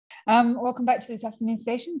Welcome back to this afternoon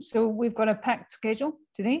session. So we've got a packed schedule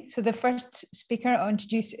today. So the first speaker I'll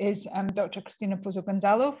introduce is Dr. Cristina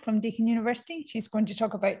Pozo-Gonzalo from Deakin University. She's going to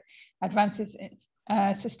talk about advances in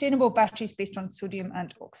sustainable batteries based on sodium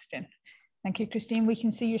and oxygen. Thank you, Christine. We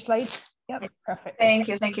can see your slides. Yep, perfect. Thank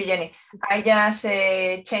you, Jenny. I just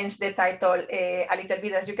changed the title a little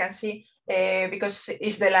bit, as you can see, because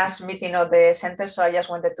it's the last meeting of the center. So I just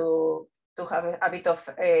wanted to have a bit of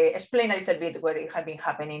explain a little bit what has been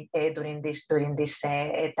happening during this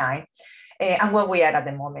time and where we are at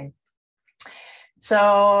the moment.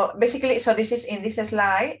 So basically, so this is in this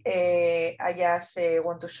slide. I just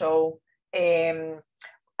want to show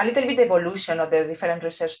a little bit evolution of the different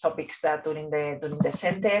research topics that during the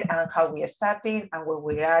center and how we are starting and where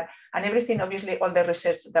we are and everything. Obviously, all the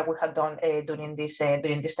research that we have done during this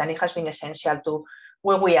study has been essential to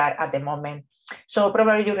where we are at the moment. So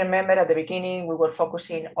probably you remember at the beginning we were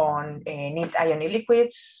focusing on neat ionic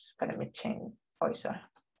liquids. Let me change. Oh, sorry,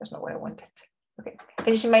 that's not where I wanted. Okay,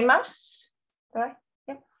 can you see my mouse? All right.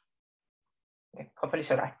 Yeah. Okay. Hopefully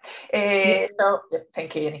it's all right. So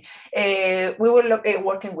thank you, Jenny. We were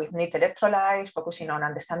working with neat electrolytes, focusing on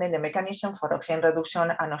understanding the mechanism for oxygen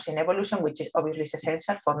reduction and oxygen evolution, which is obviously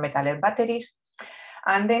essential for metal air batteries.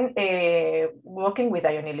 And then working with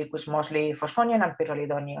ionic liquids, mostly phosphonium and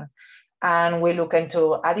pyrrolidonium. And we look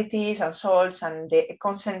into additives and salts and the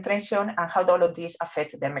concentration and how all of these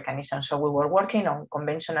affect the mechanism. So we were working on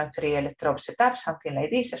conventional 3-electrode setups, something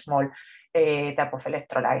like this, a small type of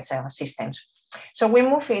electrolyte systems. So we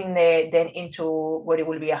move in then into what it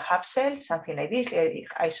will be a hub cell, something like this.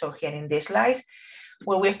 I saw here in this slide,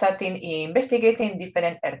 where we're starting investigating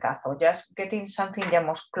different air cathodes, just getting something that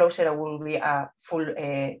most closer will be a full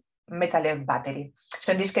metal air battery.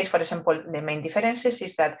 So in this case, for example, the main differences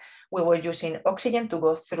is that we were using oxygen to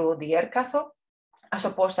go through the air cathode, as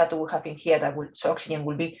opposed to what we have in here that so oxygen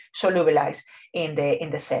will be solubilized in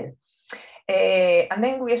the cell. And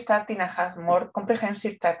then we are starting to have more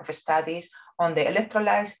comprehensive type of studies on the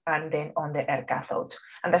electrolytes and then on the air cathodes.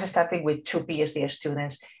 And that's starting with 2 PhD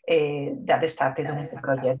students that started doing the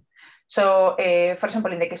project. So, for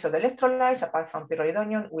example, in the case of the electrolytes, apart from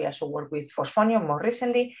pyrrolidonium, we also work with phosphonium more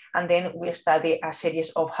recently, and then we study a series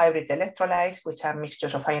of hybrid electrolytes, which are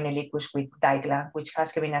mixtures of ionic liquids with diglan, which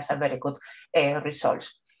has given us a very good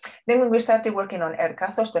results. Then when we started working on air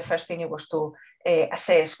cathodes, the first thing it was to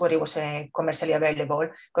assess what it was commercially available,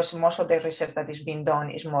 because most of the research that is being done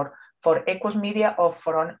is more for aqueous media or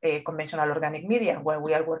for conventional organic media, where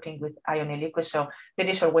we are working with ionic liquids. So there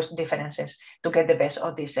is always differences to get the best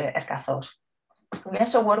of these air cathodes. We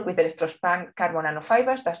also work with electrospan carbon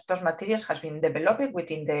nanofibers. Those materials has been developed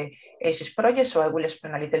within the ACES project. So I will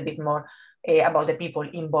explain a little bit more about the people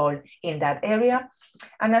involved in that area.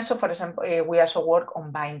 And also, for example, we also work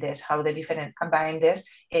on binders, how the different binders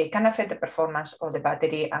can affect the performance of the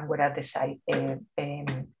battery and what are the side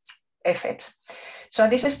effects. So at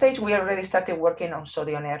this stage, we already started working on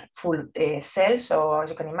sodium air full cells. So as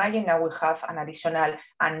you can imagine, now we have an additional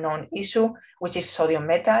unknown issue, which is sodium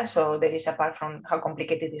metal. So there is, apart from how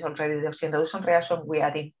complicated is already the oxygen reduction reaction, we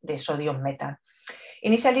added the sodium metal.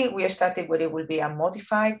 Initially, we started with it will be a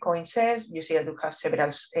modified coin cell. You see that we have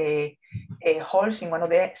several holes in one of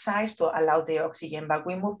the sides to allow the oxygen, but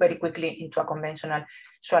we move very quickly into a conventional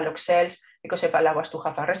swallow cells because it allows us to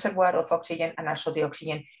have a reservoir of oxygen and also the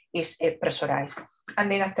oxygen is pressurized.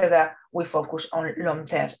 And then after that, we focus on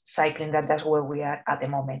long-term cycling. That's where we are at the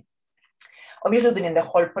moment. Obviously, during the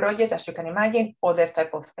whole project, as you can imagine, other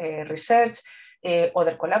type of research,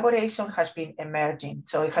 other collaboration has been emerging.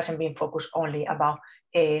 So it hasn't been focused only about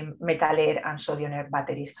metal air and sodium air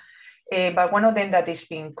batteries. But one of them that is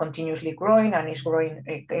being continuously growing and is growing,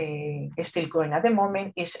 still growing at the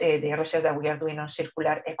moment is the research that we are doing on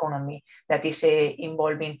circular economy that is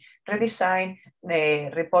involving redesign,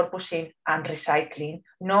 repurposing and recycling,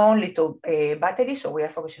 not only to batteries, so we are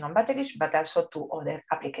focusing on batteries, but also to other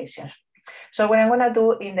applications. So what I'm going to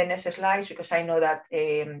do in the next slides, because I know that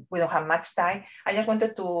we don't have much time, I just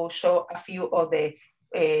wanted to show a few of the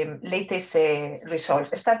latest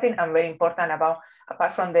results, starting and very important about,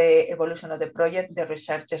 apart from the evolution of the project, the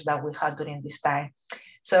researches that we had during this time.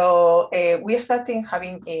 So we are starting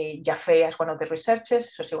having Jaffe as one of the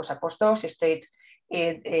researchers. So she was a postdoc, she stayed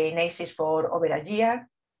in ACES for over a year.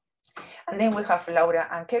 And then we have Laura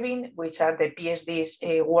and Kevin, which are the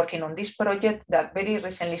PhDs working on this project that very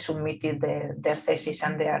recently submitted their thesis,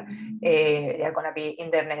 and they are going to be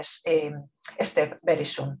in their next step very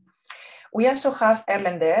soon. We also have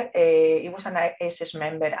Erlend there. He was an ACES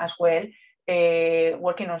member as well,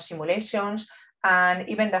 working on simulations And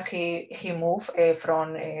even that he moved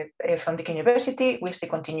from Deakin University, we still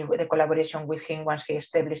continue with the collaboration with him once he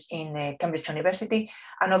established in Cambridge University.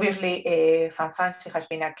 And obviously, Fancy has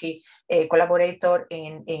been a key collaborator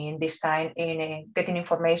in this time in getting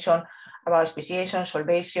information about speciation,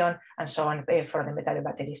 solvation, and so on for the metal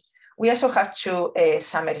batteries. We also have two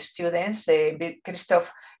summer students,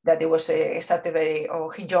 Christoph, that he was started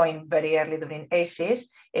he joined very early during ACES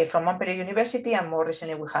from Montpellier University, and more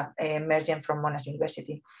recently we have Mergen from Monash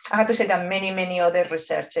University. I have to say that many other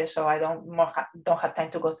researchers, so I don't have time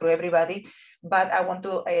to go through everybody, but I want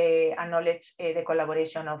to acknowledge the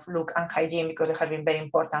collaboration of Luke and Hygiene, because it has been very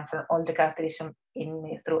important for all the characterization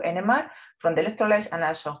through NMR, from the electrolytes, and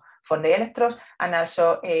also for the electrodes, and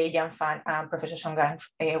also Jan Fan and Professor Songan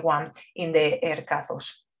Wang in the air cathodes.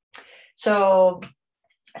 So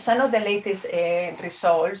some of the latest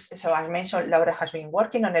results, so I mentioned Laura has been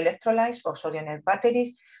working on electrolytes for sodium air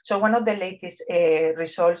batteries. So one of the latest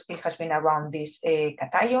results, it has been around this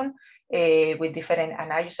cation with different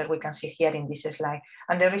anions that we can see here in this slide.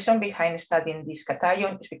 And the reason behind studying this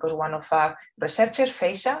cation is because one of our researchers,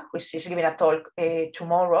 Feisa, which is giving a talk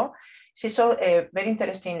tomorrow, she saw very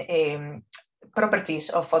interesting properties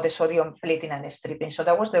of the sodium plating and stripping. So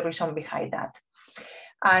that was the reason behind that.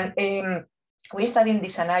 And we studied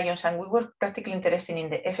these anions, and we were practically interested in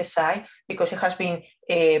the FSI because it has been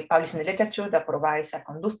published in the literature that provides a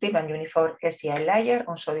conductive and uniform SCI layer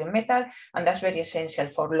on sodium metal, and that's very essential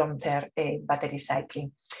for long-term battery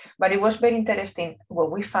cycling. But it was very interesting.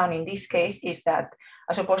 What we found in this case is that,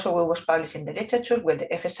 as opposed to what was published in the literature, where the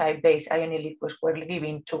FSI-based ionic liquids were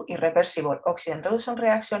given to irreversible oxygen reduction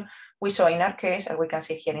reaction, we saw in our case, as we can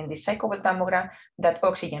see here in this cyclothermogram, that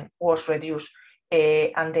oxygen was reduced.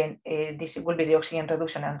 And then this will be the oxygen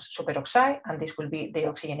reduction and superoxide, and this will be the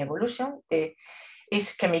oxygen evolution.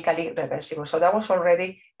 Is chemically reversible. So that was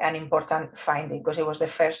already an important finding, because it was the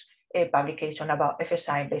first publication about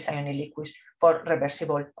FSI-based ionic liquids for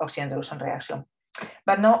reversible oxygen reduction reaction.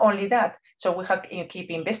 But not only that, so we have to keep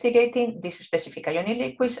investigating these specific ionic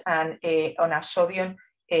liquids and on a sodium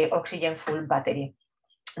oxygen full battery.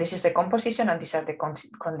 This is the composition, and these are the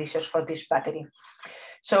conditions for this battery.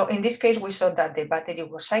 So in this case, we saw that the battery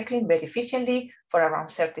was cycling very efficiently for around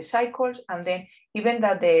 30 cycles, and then even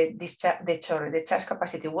that the charge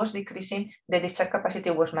capacity was decreasing, the discharge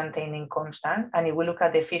capacity was maintaining constant. And if we look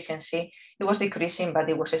at the efficiency, it was decreasing, but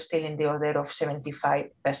it was still in the order of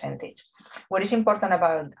 75%. What is important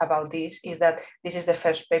about this is that this is the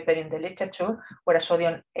first paper in the literature where a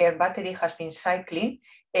sodium air battery has been cycling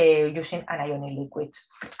using an ionic liquid.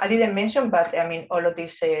 I didn't mention, but I mean, all of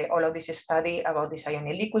this study about this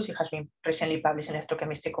ionic liquids, it has been recently published in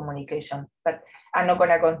Electrochemistry Communication, but I'm not going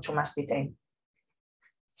to go into much detail.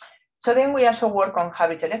 So then we also work on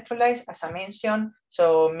hybrid electrolytes, as I mentioned,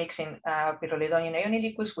 so mixing pyrrolidonium ionic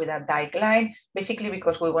liquids with a dikline, basically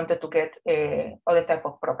because we wanted to get other type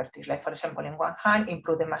of properties, like for example, in one hand,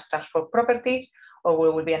 improve the mass transfer properties, or we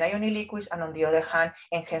will be an ionic liquids, and on the other hand,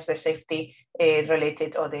 enhance the safety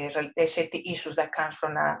related, or the safety issues that comes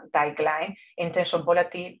from a dikline in terms of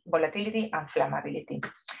volatility and flammability.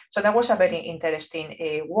 So that was a very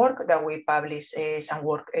interesting work that we published some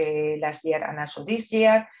work last year and also this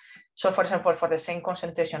year. So for example, for the same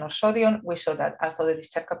concentration of sodium, we saw that although the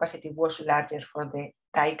discharge capacity was larger for the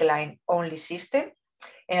dikline only system,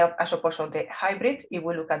 as opposed to the hybrid, if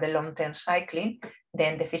we look at the long-term cycling,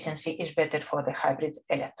 then the efficiency is better for the hybrid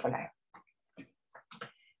electrolyte.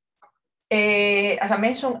 As I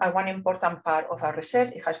mentioned, one important part of our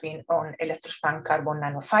research, it has been on electrospun carbon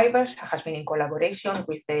nanofibers. It has been in collaboration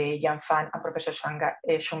with Jan Fan and Professor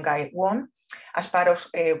Shungai Wong, as part of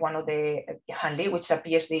one of the Hanli, which is a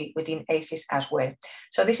PhD within ACES as well.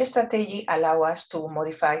 So this strategy allows us to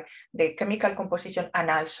modify the chemical composition and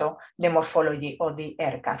also the morphology of the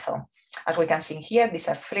air cathode. As we can see here, these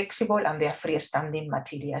are flexible and they are freestanding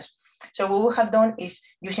materials. So what we have done is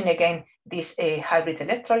using again these hybrid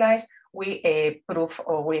electrolytes, we prove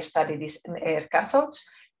or we study these air cathodes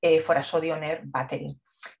for a sodium air battery.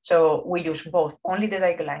 So we use both only the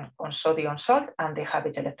dikline on sodium salt and the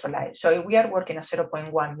hybrid electrolyte. So if we are working at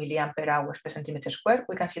 0.1 milliampere-hours per centimeter square,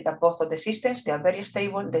 we can see that both of the systems, they are very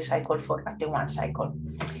stable, they cycle for up to 1 cycle.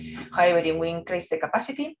 However, if we increase the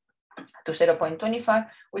capacity to 0.25,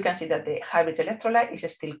 we can see that the hybrid electrolyte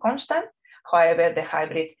is still constant. However, the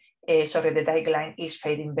hybrid sorry, the dye line is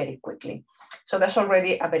fading very quickly. So that's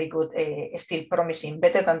already a very good, still promising,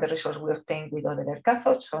 better than the results we obtained with other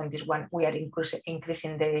cathodes. So in this one, we are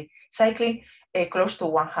increasing the cycling close to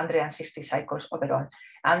 160 cycles overall.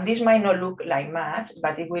 And this might not look like much,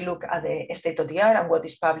 but if we look at the state of the art and what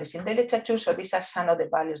is published in the literature, so these are some of the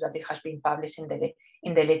values that it has been published in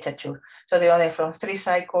the literature. So they are from 3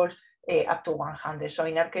 cycles up to 100. So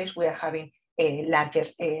in our case, we are having a larger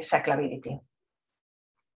cyclability.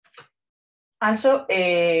 Also,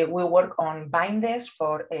 we work on binders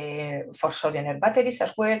for sodium batteries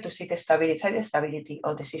as well to see the stability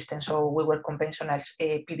of the system. So we work conventional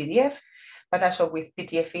PVDF, but also with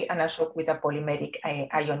PTFE and also with a polymeric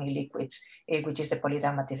ionic liquids, which is the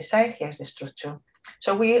polydiamide side. Here's the structure.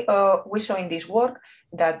 So we saw in this work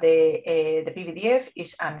that the PVDF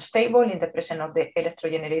is unstable in the presence of the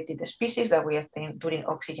electrogenerated species that we obtain during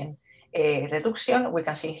oxygen reduction. We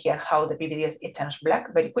can see here how the PVDF it turns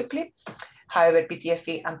black very quickly. However,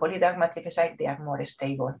 PTFE and polydiamide, they are more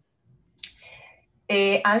stable.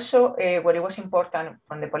 Also, what it was important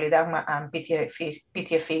from the polydiamide and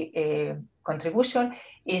PTFE contribution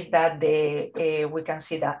is that we can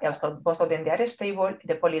see that both of them they are stable.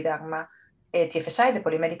 The polydiamide TFSI, the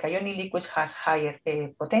polymeric ionic liquids, has higher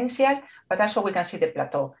potential, but also we can see the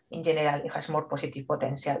plateau. In general, it has more positive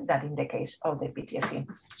potential than in the case of the PTFE.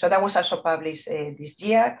 So that was also published this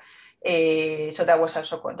year. So that was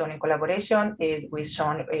also done in collaboration with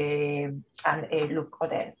Sean and Luke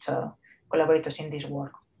Odell, so collaborators in this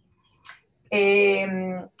work.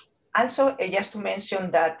 Also, just to mention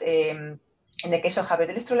that in the case of hybrid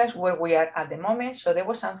electrolytes, where we are at the moment, so there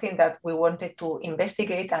was something that we wanted to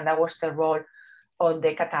investigate, and that was the role of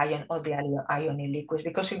the cation of the ionic liquids.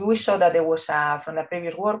 Because we saw that there was, from the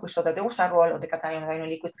previous work, we saw that there was a role of the cation of ionic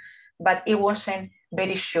liquids, but it wasn't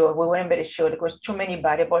very sure. We weren't very sure. There was too many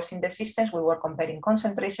variables in the systems. We were comparing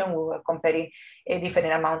concentration. We were comparing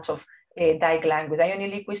different amounts of dye line with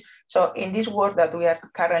ionic liquids. So in this work that we are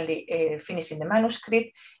currently finishing the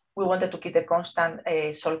manuscript, we wanted to keep the constant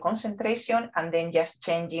salt concentration and then just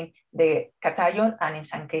changing the cation and in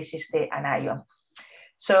some cases the anion.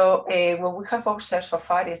 So what we have observed so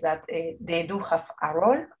far is that they do have a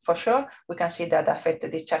role for sure. We can see that affect the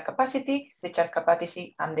discharge capacity,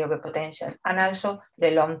 and the overpotential, and also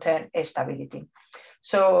the long-term stability.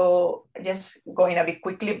 So just going a bit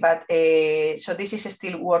quickly, but so this is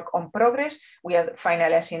still work on progress. We are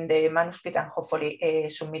finalizing the manuscript and hopefully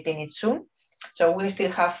submitting it soon. So we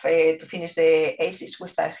still have to finish the ACES. We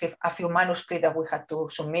still have a few manuscripts that we have to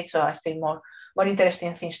submit, so still more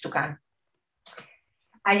interesting things to come.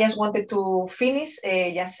 I just wanted to finish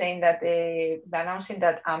just saying that, announcing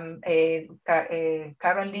that I'm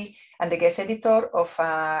currently the guest editor of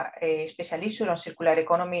a special issue on circular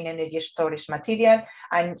economy and energy storage material,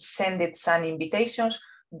 and sent some invitations,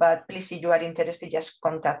 but please, if you are interested, just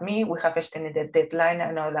contact me. We have extended the deadline.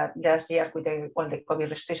 I know that last year with all the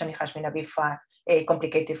COVID restrictions, it has been a bit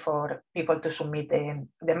complicated for people to submit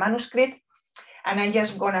the manuscript. And I'm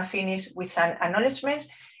just gonna finish with some acknowledgements.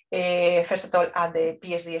 First of all, at the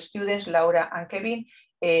PhD students, Laura and Kevin,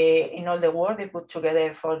 in all the work they put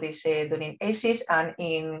together for this during ACES, and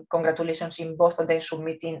in congratulations in both of them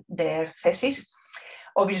submitting their thesis.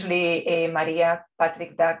 Obviously, Maria,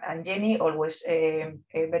 Patrick, Doug, and Jenny, always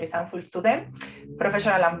very thankful to them. Professor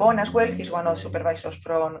Alan Bond as well, he's one of the supervisors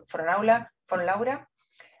from Laura,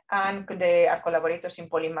 and our collaborators in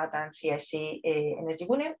Polymath and CIC Energy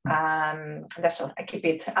Union. And that's all. I keep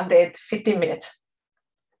it under 15 minutes.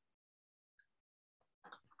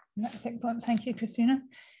 That's excellent. Thank you, Cristina.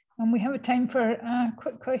 And we have a time for a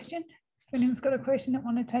quick question. If anyone's got a question that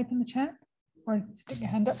want to type in the chat or stick your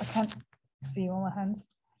hand up, I can't see all the hands.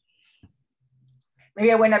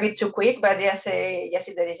 Maybe I went a bit too quick, but yes, yes,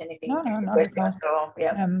 if there is anything. No, so,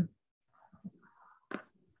 yeah.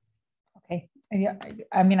 Okay. Yeah,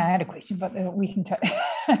 I mean, I had a question, but we can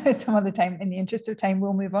some other time. In the interest of time,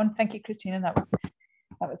 we'll move on. Thank you, Cristina. That was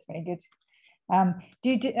very good.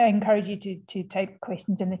 Do I encourage you to type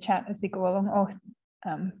questions in the chat as they go along?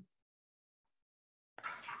 I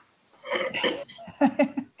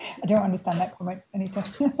don't understand that comment, Anita.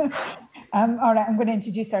 All right, I'm going to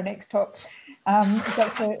introduce our next talk.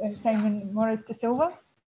 Dr. Saimon Moraes de Silva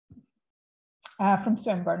from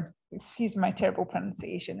Swinburne. Excuse my terrible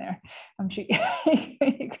pronunciation there. I'm sure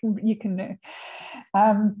you can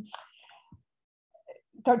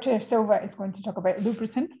Dr. Silva is going to talk about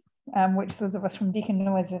Lubricin, which those of us from Deakin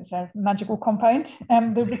know as it's a magical compound.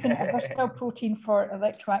 Lubricin, a versatile protein for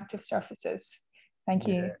electroactive surfaces. Thank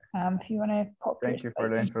you. If you want to pop. Thank you for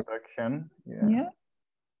the introduction. Yeah.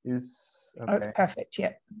 Okay. Oh, it's perfect.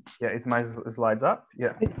 Yeah. Yeah, is my slides up?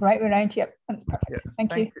 Yeah. It's right around. Yep, that's perfect. Yeah.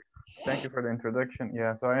 Thank you. Thank you for the introduction.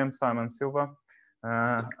 Yeah, so I am Simon Silva,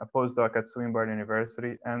 a postdoc at Swinburne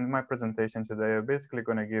University, and my presentation today, I'm basically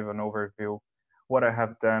going to give an overview what I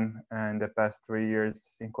have done in the past 3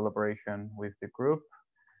 years in collaboration with the group.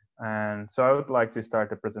 And so I would like to start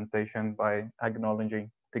the presentation by acknowledging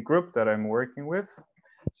the group that I'm working with.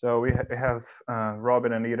 So we have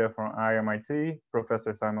Robin and Ida from IMIT,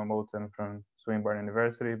 Professor Simon Moulton from Swinburne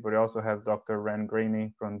University, but we also have Dr. Ren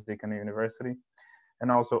Greeny from Deakin University,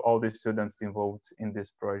 and also all the students involved in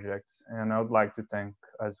this project. And I would like to thank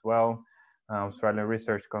as well Australian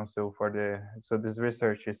Research Council for so this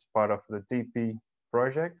research is part of the DP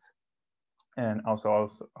project, and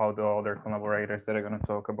also all the other collaborators that are going to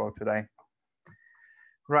talk about today.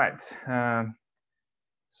 Right.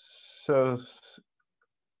 So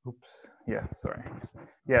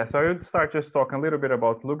I would start just talking a little bit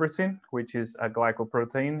about Lubricin, which is a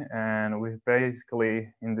glycoprotein, and we've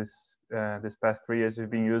basically in this past 3 years we've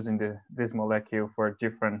been using this molecule for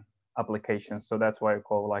different applications. So that's why I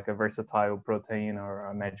call like a versatile protein or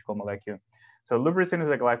a magical molecule. So Lubricin is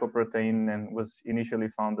a glycoprotein and was initially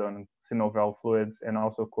found on synovial fluids and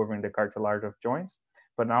also covering the cartilage of joints.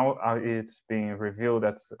 But now it's being revealed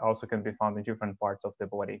that also can be found in different parts of the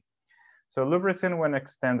body. So Lubricin, when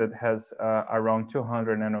extended, has around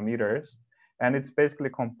 200 nanometers, and it's basically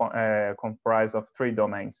comprised of 3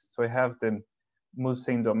 domains. So we have the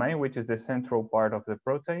mucin domain, which is the central part of the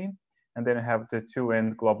protein, and then we have the 2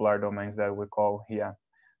 end globular domains that we call here.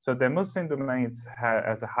 So the mucin domain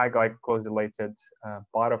has a high glycosylated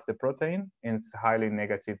part of the protein, and it's highly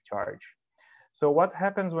negative charge. So what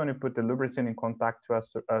happens when you put the Lubricin in contact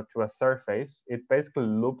to a surface? It basically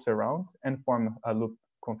loops around and forms a loop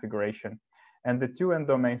configuration, and the 2 end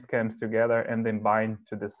domains comes together and then bind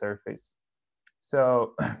to the surface.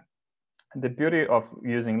 So the beauty of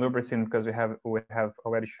using Lubricin, because we have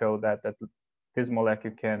already showed that this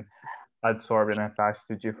molecule can absorb and attach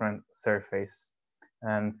to different surface.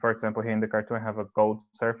 And for example, here in the cartoon I have a gold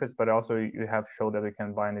surface, but also you have shown that we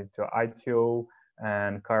can bind it to ITO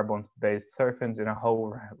and carbon-based surface in a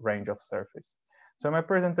whole range of surface. So my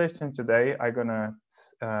presentation today, I'm gonna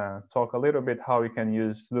talk a little bit how we can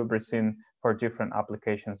use Lubricin for different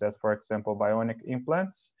applications, as for example, bionic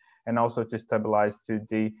implants, and also to stabilize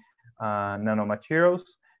 2D nanomaterials,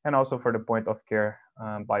 and also for the point of care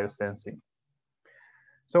biosensing.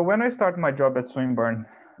 So when I started my job at Swinburne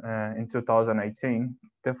in 2018,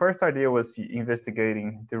 the first idea was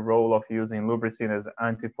investigating the role of using Lubricin as an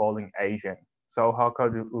anti-fouling agent. So how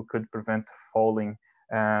we could prevent fouling,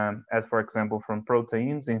 as for example, from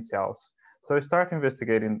proteins in cells. So I started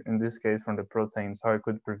investigating, in this case, from the proteins, how I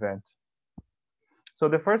could prevent. So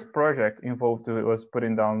the first project involved was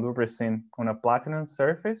putting down Lubricin on a platinum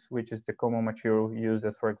surface, which is the common material used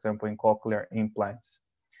as, for example, in cochlear implants.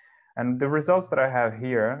 And the results that I have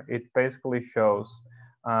here, it basically shows,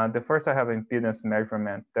 the first I have impedance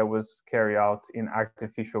measurement that was carried out in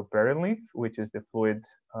artificial perilymph, which is the fluid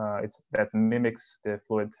that mimics the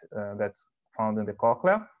fluid that's found in the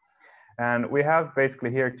cochlea. And we have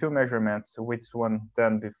basically here 2 measurements, which one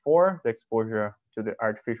done before the exposure to the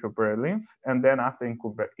artificial perilymph, and then after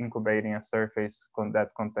incubating a surface that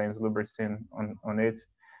contains Lubricin on it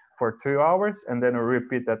for 2 hours, and then we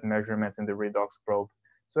repeat that measurement in the redox probe.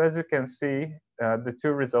 So as you can see, the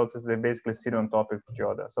 2 results is they basically sit on top of each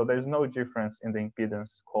other. So there's no difference in the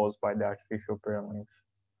impedance caused by the artificial perilymph.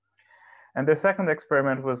 And the second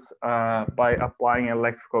experiment was by applying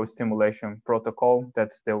electrical stimulation protocol.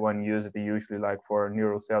 That's the one used usually like for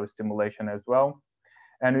neural cell stimulation as well.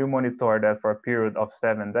 And we monitor that for a period of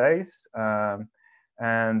 7 days,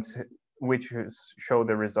 and which show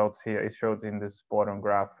the results here. It's showed in this bottom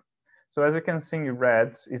graph. So as you can see in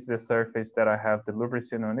red is the surface that I have the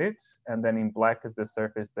Lubricin on it, and then in black is the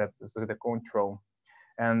surface that is the control.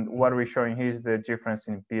 And what we're showing here is the difference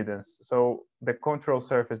in impedance. So the control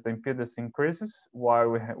surface, the impedance increases, while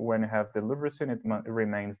when you have the Lubricin, it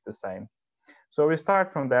remains the same. So we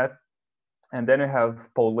start from that, and then we have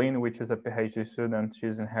Pauline, which is a PhD student.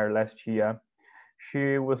 She's in her last year.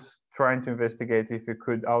 She was trying to investigate if we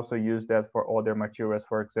could also use that for other materials,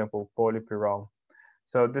 for example, polypyrrole.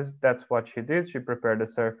 So that's what she did. She prepared the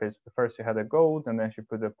surface. First she had a gold, and then she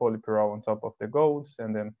put the polypyrrole on top of the gold,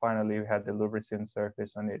 and then finally we had the Lubricin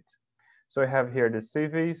surface on it. So I have here the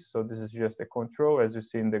CVs. So this is just a control. As you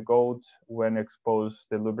see in the gold, when exposed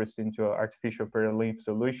the Lubricin to an artificial perilymph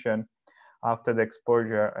solution, after the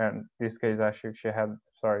exposure, and this case actually she had,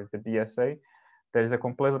 the BSA, there is a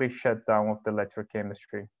completely shutdown of the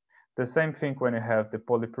electrochemistry. The same thing when you have the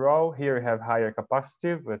polypyrrole. Here you have higher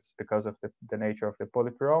capacity, but it's because of the nature of the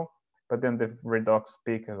polypyrrole. But then the redox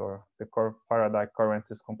peak or the Faraday current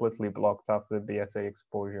is completely blocked after the BSA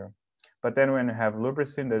exposure. But then when you have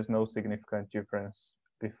Lubricin, there's no significant difference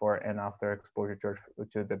before and after exposure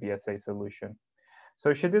to the BSA solution.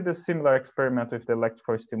 So she did a similar experiment with the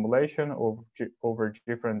electrical stimulation over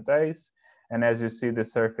different days. And as you see, the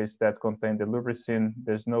surface that contained the Lubricin,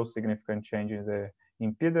 there's no significant change in the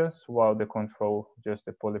impedance, while the control, just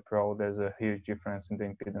the polypyrrole, there's a huge difference in the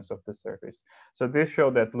impedance of the surface. So this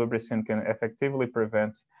showed that Lubricin can effectively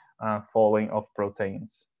prevent falling of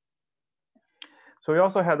proteins. So we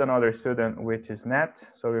also had another student, which is Nat.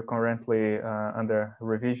 So we're currently under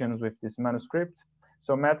revisions with this manuscript.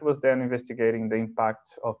 So Matt was then investigating the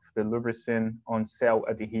impact of the Lubricin on cell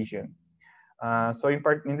adhesion. So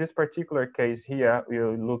in this particular case here,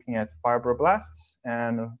 we're looking at fibroblasts,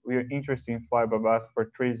 and we're interested in fibroblasts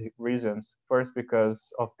for three reasons. First,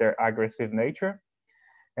 because of their aggressive nature,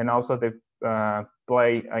 and also they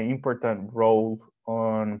play an important role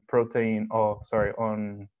on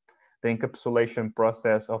on the encapsulation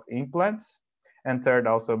process of implants. And third,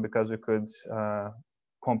 also because we could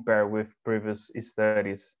compare with previous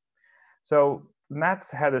studies. So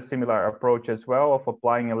Nats had a similar approach as well of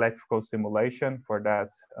applying electrical stimulation for that,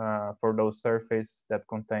 for those surfaces that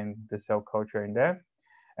contain the cell culture in there.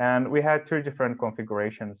 And we had three different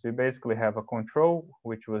configurations. We basically have a control,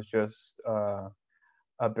 which was just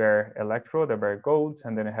a bare electrode, a bare gold,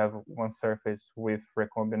 and then you have one surface with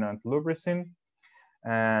recombinant Lubricin.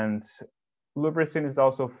 And Lubricin is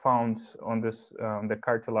also found on this the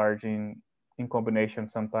cartilage in combination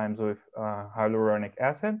sometimes with hyaluronic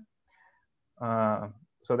acid.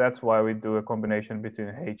 So that's why we do a combination between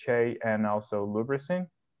HA and also Lubricin.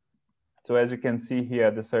 So as you can see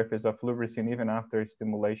here, the surface of Lubricin, even after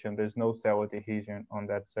stimulation, there's no cell adhesion on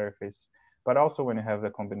that surface, but also when you have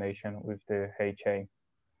the combination with the HA.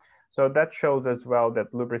 So that shows as well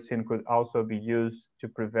that Lubricin could also be used to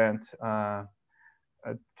prevent the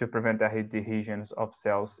adhesions of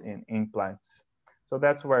cells in implants. So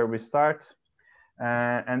that's where we start.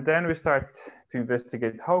 And then we start to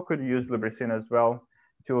investigate how could you use Lubricin as well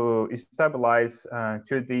to stabilize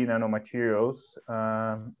 2D nanomaterials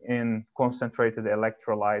in concentrated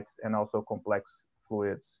electrolytes and also complex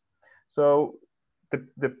fluids. So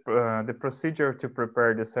the procedure to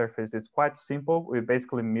prepare the surface is quite simple. We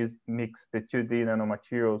basically mix the 2D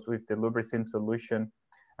nanomaterials with the Lubricin solution,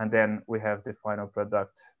 and then we have the final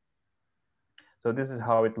product. So this is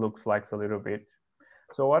how it looks like a little bit.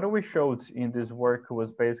 So what we showed in this work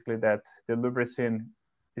was basically that the Lubricin,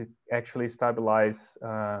 it actually stabilizes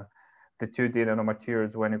the 2D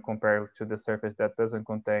nanomaterials when you compare it to the surface that doesn't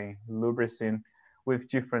contain Lubricin with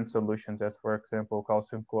different solutions, as for example,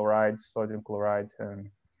 calcium chloride, sodium chloride,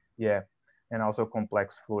 and also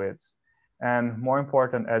complex fluids. And more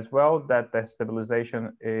important as well, that the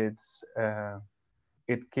stabilization is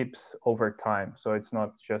it keeps over time. So it's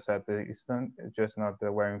not just at the instant, it's just not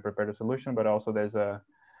the where you prepare the solution, but also there's a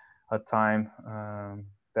time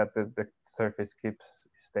that the surface keeps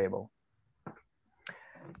stable.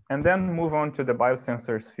 And then move on to the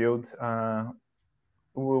biosensors field.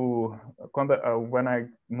 When I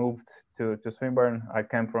moved to Swinburne, I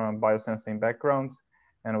came from a biosensing background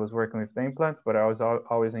and I was working with the implants, but I was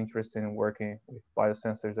always interested in working with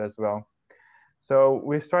biosensors as well. So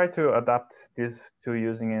we tried to adapt this to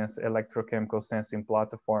using an electrochemical sensing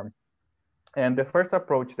platform. And the first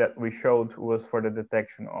approach that we showed was for the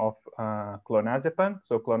detection of clonazepam.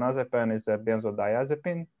 So clonazepam is a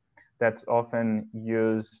benzodiazepine that's often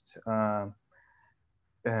used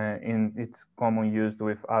it's common used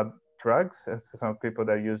with drugs. Some people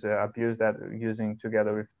that abuse that using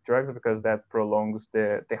together with drugs because that prolongs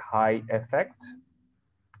the high effect.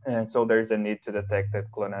 And so there's a need to detect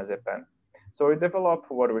that clonazepam. So we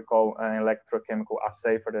developed what we call an electrochemical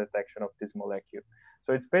assay for the detection of this molecule.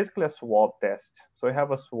 So it's basically a swab test. So we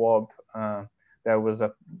have a swab that was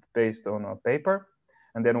based on a paper.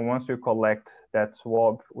 And then once we collect that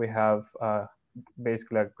swab, we have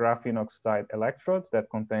basically a graphene oxide electrode that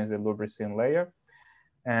contains the Lubricin layer.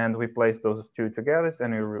 And we place those two together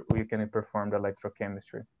and we can perform the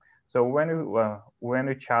electrochemistry. So when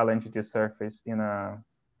we challenge the surface in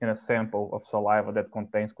a sample of saliva that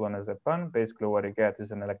contains clonazepam, basically what you get is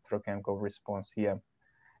an electrochemical response here.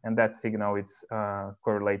 And that signal is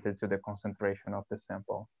correlated to the concentration of the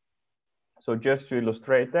sample. So just to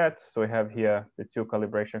illustrate that, so we have here the two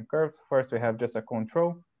calibration curves. First, we have just a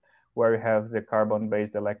control where we have the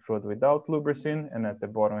carbon-based electrode without Lubricin, and at the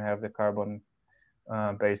bottom we have the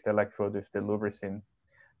carbon-based electrode with the Lubricin.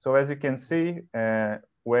 So as you can see,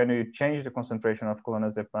 when you change the concentration of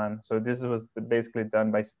clonazepam, so this was basically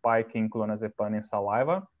done by spiking clonazepam in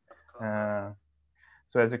saliva.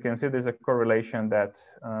 So as you can see, there's a correlation that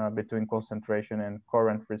between concentration and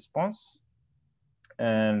current response.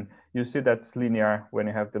 And you see that's linear when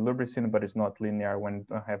you have the lubricin, but it's not linear when you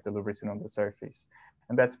don't have the lubricin on the surface.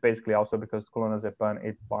 And that's basically also because clonazepam,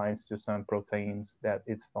 it binds to some proteins that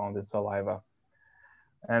it's found in saliva.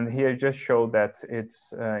 And here just showed that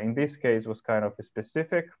it's, in this case, was kind of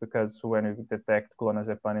specific, because when you detect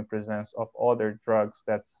clonazepam in presence of other drugs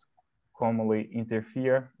that's commonly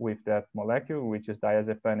interfere with that molecule, which is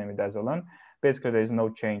diazepam and midazolam, basically there's no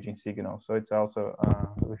change in signal. So it's also,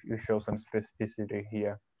 you show some specificity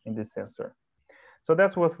here in this sensor. So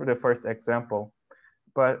that was for the first example.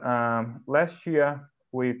 But last year,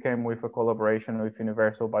 we came with a collaboration with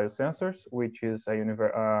Universal Biosensors, which is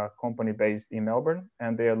a company based in Melbourne,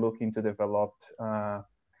 and they are looking to develop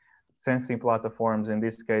sensing platforms. In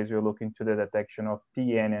this case, we're looking to the detection of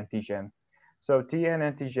TN antigen. So TN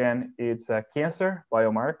antigen, it's a cancer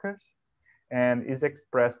biomarkers and is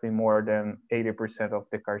expressed in more than 80% of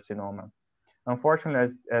the carcinoma.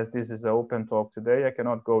 Unfortunately, as this is an open talk today, I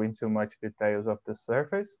cannot go into much details of the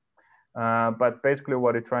surface. But basically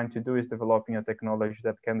what we're trying to do is developing a technology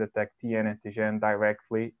that can detect TN antigen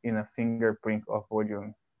directly in a fingerprint of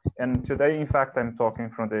volume. And today, in fact, I'm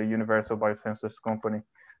talking from the Universal Biosensors company.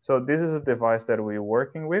 So this is a device that we're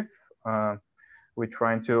working with. We're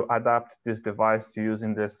trying to adapt this device to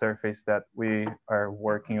using the surface that we are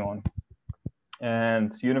working on.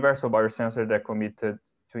 And Universal Biosensors, they're committed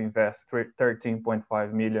to invest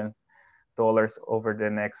 $13.5 million over the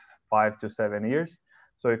next 5 to 7 years.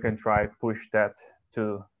 So you can try push that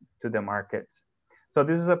to the market. So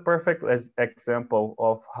this is a perfect example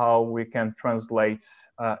of how we can translate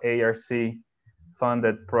ARC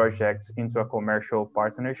funded projects into a commercial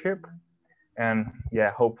partnership. And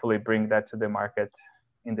yeah, hopefully bring that to the market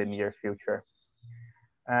in the near future.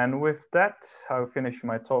 And with that, I'll finish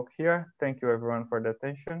my talk here. Thank you everyone for the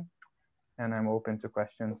attention, and I'm open to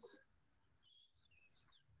questions.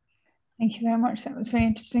 Thank you very much. That was very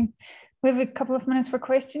interesting. We have a couple of minutes for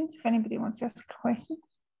questions. If anybody wants to ask a question,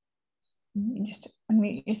 you just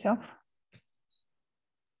unmute yourself.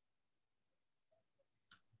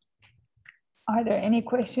 Are there any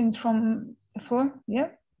questions from the floor? Yeah,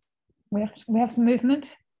 we have some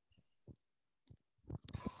movement.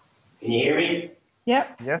 Can you hear me? Yeah.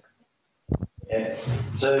 Yeah. Yeah.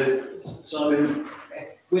 So Simon,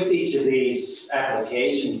 with each of these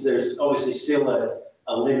applications, there's obviously still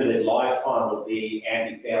a limited lifetime of the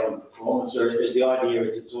anti-fouling performance, or is the idea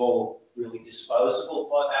it's all really disposable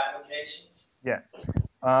type applications? Yeah.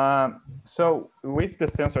 So with the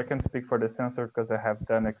sensor, I can speak for the sensor because I have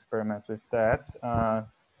done experiments with that.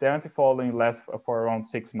 The anti-fouling lasts for around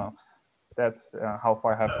 6 months. That's how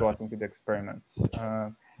far I have gotten with the experiments.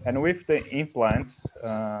 And with the implants,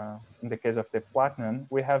 in the case of the platinum,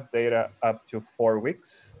 we have data up to 4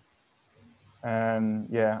 weeks. And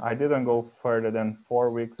yeah, I didn't go further than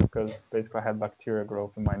 4 weeks because basically I had bacterial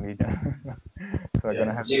growth in my medium. So I'm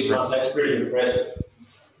gonna have 6 months, that's pretty impressive.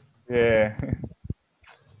 Yeah.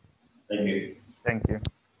 Thank you. Thank you.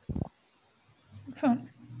 Excellent.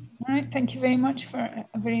 All right, thank you very much for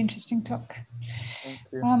a very interesting talk. Thank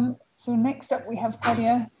you. So next up we have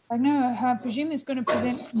Klaudia. Wagner, I presume is going to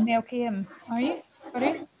present from the LKM. Are you?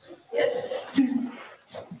 Klaudia? Yes.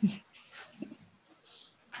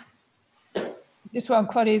 Just while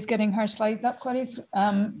Klaudia is getting her slides up, Klaudia is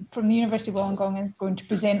from the University of Wollongong and is going to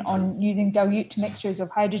present on using dilute mixtures of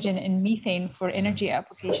hydrogen and methane for energy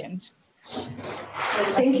applications.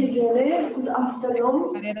 Thank you, Jenny. Good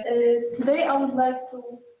afternoon. Today I would like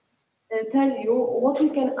to tell you what we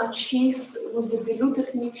can achieve with the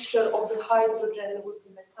diluted mixture of the hydrogen with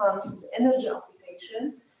the methane in the energy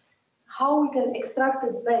application, how we can extract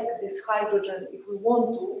it back, this hydrogen, if we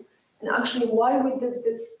want to, and actually why we did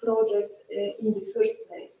this project in the first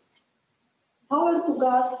place. Power to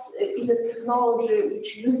gas is a technology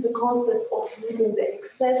which uses the concept of using the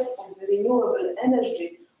excess of the renewable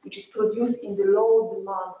energy which is produced in the low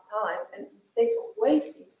demand time, and instead of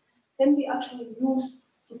wasting, can be actually used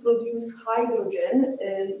to produce hydrogen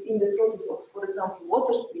in the process of, for example,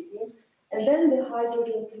 water splitting, and then the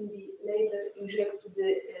hydrogen can be later injected to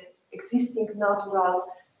the existing natural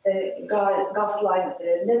gas line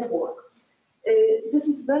network. This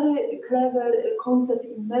is very clever concept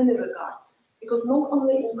in many regards, because not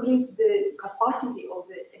only increase the capacity of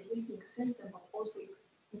the existing system, but also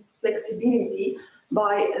flexibility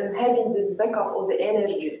by having this backup of the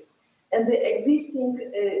energy. And the existing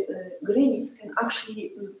grid can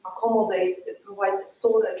actually accommodate, provide the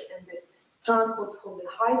storage and the transport for the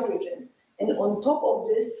hydrogen. And on top of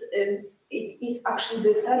this, it is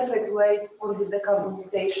actually the perfect way for the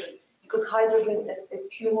decarbonization, because hydrogen is a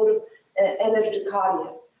pure energy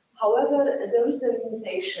carrier. However, there is a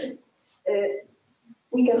limitation.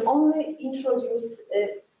 we can only introduce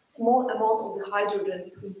a small amount of the hydrogen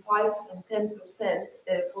between 5 and 10%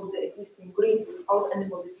 for the existing grid without any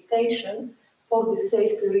modification for the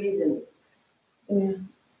safety reason.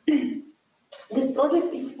 This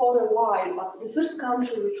project is for a while, but the first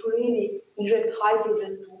country which really inject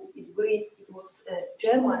hydrogen to its grid, it was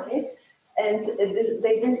Germany, and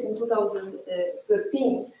they did in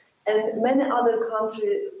 2013, and many other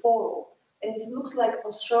countries follow. And it looks like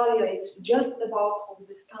Australia is just about of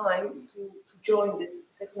this time to join this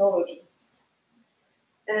technology.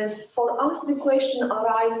 And for us, the question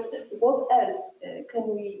arises, what else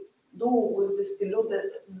can we do with this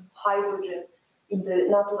diluted hydrogen in the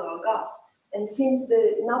natural gas? And since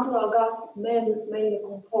the natural gas is mainly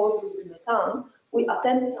composed with the methane, we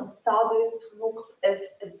attempted some study to look at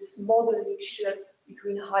this model mixture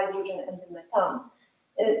between hydrogen and the methane.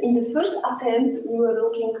 In the first attempt, we were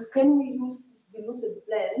looking, can we use this diluted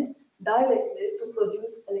blend directly to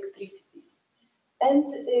produce electricity? And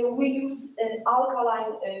we use an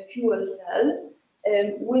alkaline fuel cell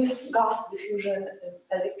with gas diffusion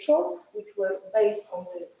electrodes, which were based on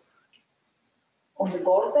the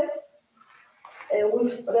vortex,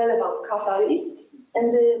 with relevant catalyst.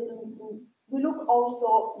 And we look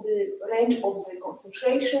also the range of the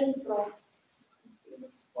concentration from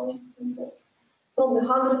the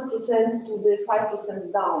 100% to the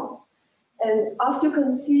 5% down. And as you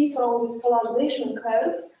can see from this polarization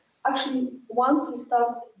curve, actually, once we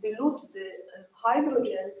start dilute the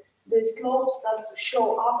hydrogen, the slopes start to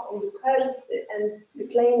show up on the curves and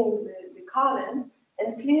declining the current.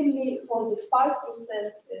 And clearly, for the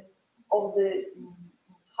 5% of the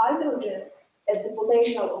hydrogen at the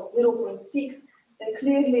potential of 0.6,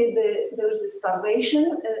 clearly there's a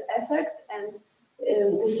starvation effect, and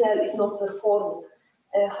the cell is not performing.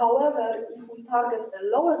 However, if we target a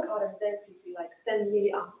lower current density, like 10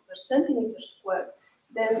 milliamps per centimeter square,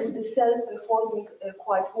 then the cell performing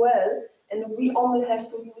quite well, and we only have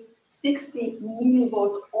to use 60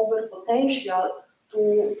 millivolt over potential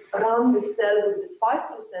to run the cell with the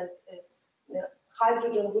 5%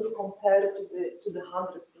 hydrogen with compared to the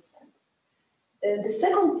 100%. The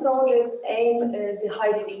second project aimed at the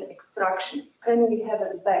hydrogen extraction. Can we have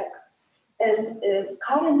it back? And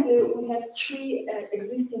currently we have 3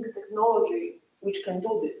 existing technology which can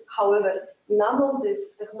do this. However, none of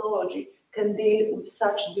this technology can deal with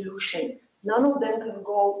such dilution. None of them can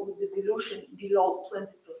go with the dilution below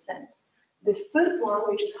 20%. The third one,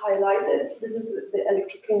 which is highlighted, this is the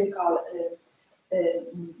electrochemical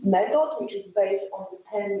method, which is based on the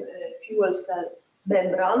 10 fuel cell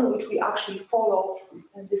membrane, which we actually follow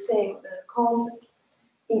the same concept.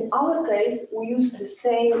 In our case, we use the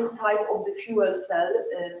same type of the fuel cell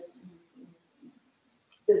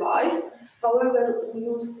device. However, we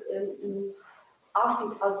use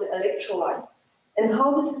acid as the electrolyte. And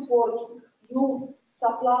how this is working? You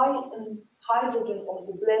supply hydrogen or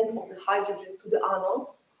the blend of the hydrogen to the anode,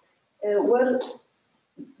 where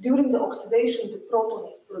during the oxidation the proton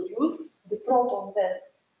is produced. The proton then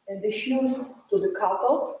diffuses to the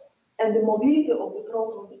cathode, and the mobility of the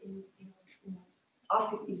proton in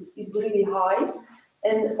acid is really high.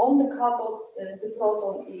 And on the cathode, the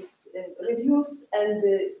proton is reduced, and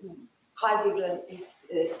the hydrogen is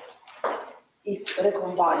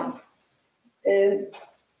recombined.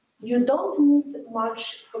 You don't need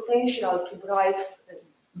much potential to drive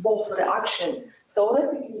both reactions.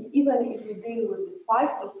 Theoretically, even if you deal with the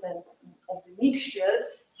 5% of the mixture,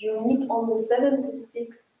 you need only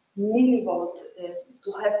 76 millivolt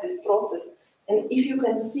to have this process. And if you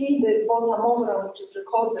can see the voltammogram, which is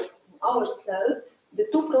recorded in our cell, the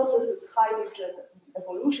two processes, hydrogen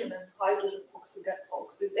evolution and hydrogen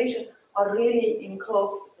oxidation, are really in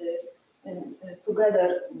close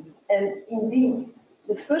together. And indeed,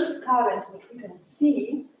 the first current which we can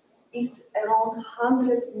see is around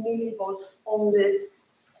 100 millivolts on the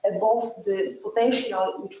above the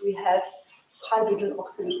potential which we have hydrogen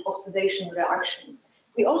oxidation reaction.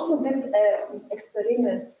 We also did an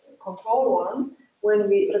experiment, control one, when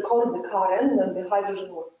we record the current when the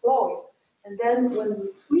hydrogen was flowing, and then when we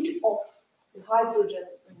switch off the hydrogen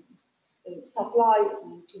supply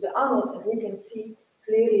to the anode, and we can see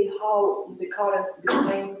clearly how the current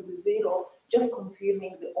declined to the zero, just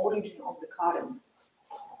confirming the origin of the current.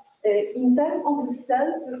 In terms of the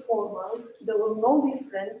cell performance, there was no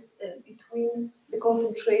difference between the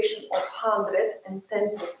concentration of 100 and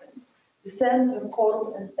 10%. The cell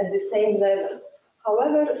performed at the same level.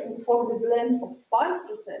 However, for the blend of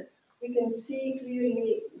 5%, we can see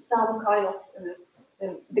clearly some kind of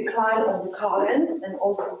decline of the current and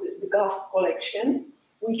also the gas collection,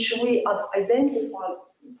 which we identified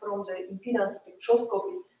from the impedance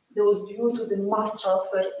spectroscopy that was due to the mass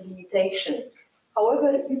transfer limitation.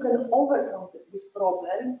 However, you can overcome this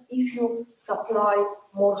problem if you supply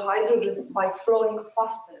more hydrogen by flowing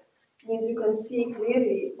faster. It means you can see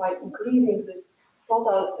clearly by increasing the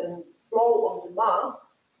total flow of the mass,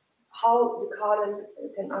 how the current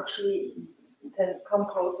can actually come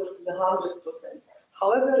closer to the 100%.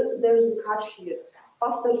 However, there is a catch here.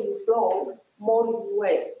 Faster you flow, more you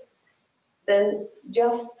waste. Then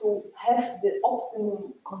just to have the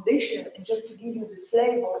optimum condition and just to give you the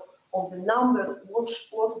flavor of the number, what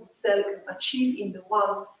the cell can achieve in the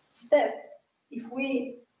one step, if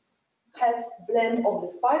we have blend of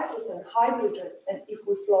the 5% hydrogen and if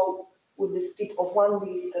we flow with the speed of 1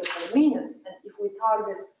 milliliter per minute, and if we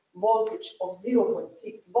target voltage of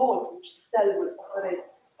 0.6 volt, which the cell will operate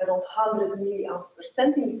around 100 milliamps per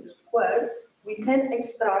centimeter squared, we can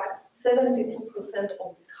extract 72%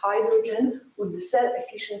 of this hydrogen with the cell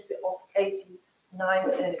efficiency of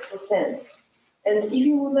 89%. And if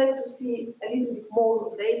you would like to see a little bit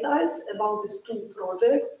more details about these two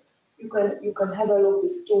projects, you can have a look at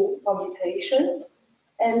these two publications.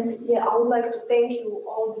 And yeah, I would like to thank you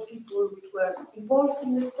all the people which were involved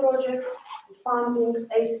in this project, the funding,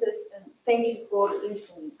 ACES, and thank you for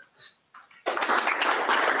listening.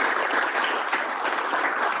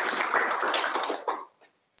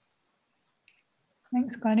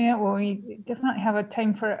 Thanks, Klaudia. Well, we definitely have a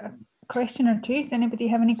time for a question or two. Does anybody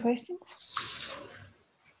have any questions?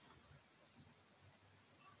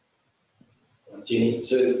 Jenny,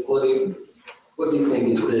 so Klaudia, what do you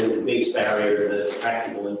think is the biggest barrier to the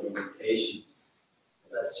practical implementation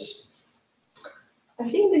of that system? I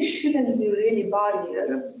think there shouldn't be really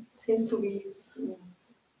barrier. It seems to be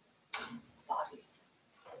barrier.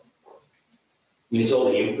 I mean, it's all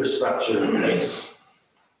the infrastructure in place.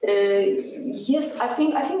 Yes, I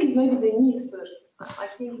think it's maybe the need first. I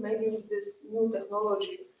think maybe with this new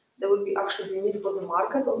technology, there will be actually the need for the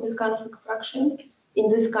market of this kind of extraction in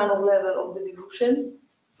this kind of level of the dilution.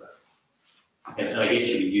 And I guess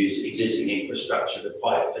you could use existing infrastructure to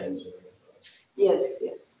pipe things. Yes,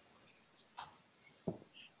 yes.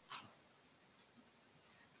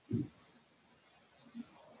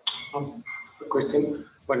 A question.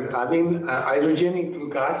 When adding hydrogen into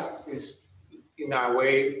gas is in a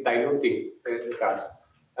way diluting the gas.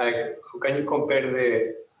 Like, how can you compare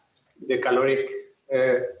the caloric,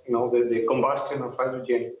 the combustion of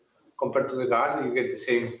hydrogen compared to the gas? You get the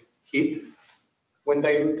same heat when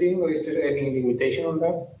diluting, or is there any limitation on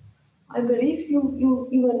that? I believe you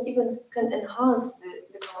even can enhance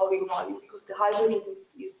the caloric value because the hydrogen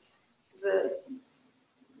is the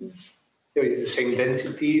same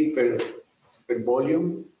density per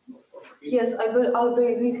volume. Yes, I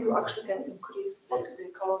believe you actually can increase the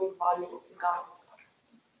caloric value of the gas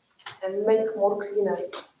and make more cleaner.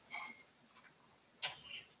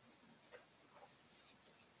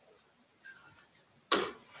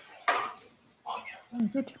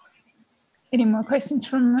 Good. Any more questions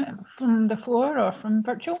from the floor or from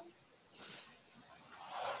virtual?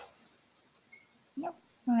 No.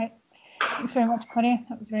 All right. Thanks very much, Klaudia.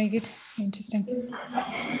 That was very good. Interesting.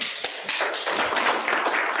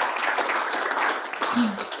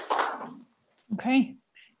 Okay.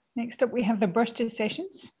 Next up, we have the bursted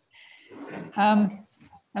sessions. I'm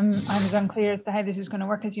as unclear as to how this is going to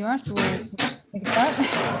work as you are, so we'll make a start.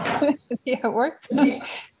 See how it works. So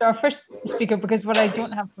our first speaker, because what I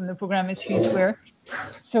don't have from the program is who's where.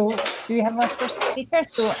 So do we have our first speaker?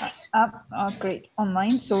 So great,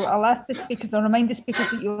 online. So I'll ask the speakers, I'll remind the speakers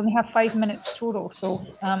that you only have 5 minutes total. So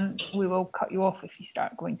we will cut you off if you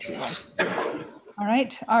start going too long. All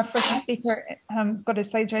right, our first speaker got his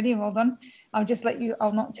slides ready, well done. I'll just let you,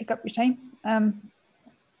 I'll not take up your time.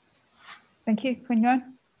 Thank you,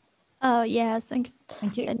 Swinburne. Oh, yes, thanks,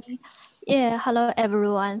 Thank you. Jenny. Yeah, hello,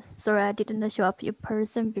 everyone. Sorry, I didn't show up in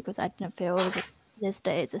person because I didn't feel these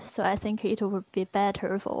days. So I think it would be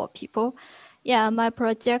better for all people. Yeah, my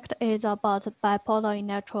project is about bipolar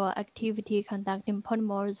electroactivity conducting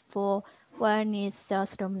polymers for wireless cell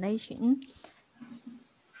termination.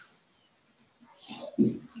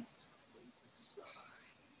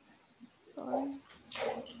 Sorry.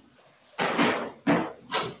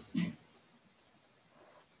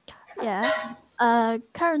 Yeah.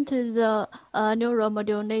 Currently, the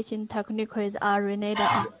neuromodulation techniques are related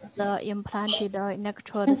on the implanted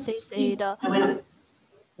electrode CC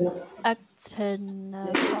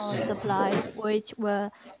external supplies, which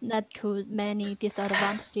will lead to many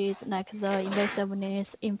disadvantages like the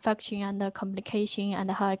invasiveness, infection, and complication, and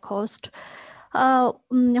high cost.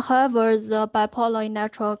 However, the bipolar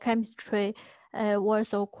electrochemistry,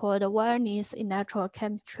 also called wireless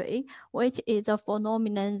electrochemistry, which is a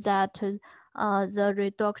phenomenon that the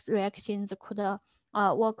redox reactions could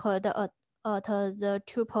occur at the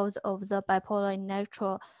two poles of the bipolar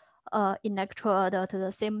electrode at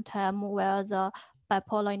the same time, where the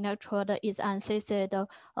bipolar electrode is unseized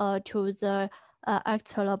to the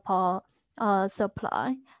external power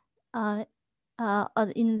supply.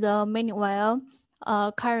 In the meanwhile,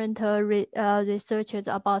 current researches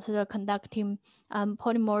about the conducting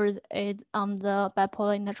polymers on the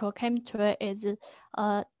bipolar electrochemistry is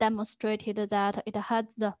demonstrated that it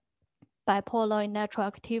has the bipolar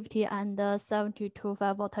electroactivity and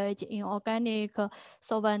 725 voltage in organic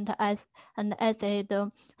solvent and acid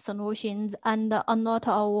solutions, and not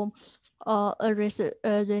all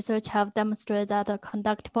research have demonstrated that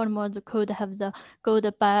conductive polymers could have the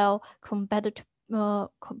good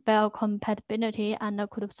biocompatibility and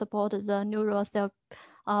could support the neural cell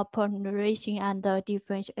polymerization and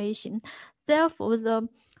differentiation. Therefore, the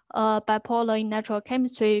bipolar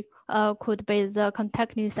electrochemistry could be the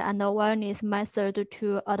contactless and awareness method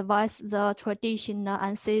to advise the traditional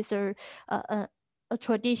ancestor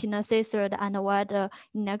traditional cathode and wide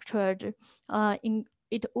electrode.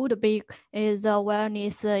 It would be the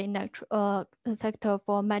awareness sector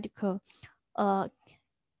for medical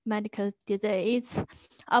disease.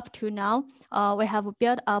 Up to now, we have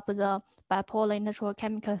built up the bipolar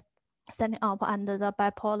electrochemical setting up and the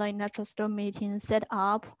bipolar electrostimulating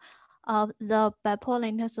setup. The bipolar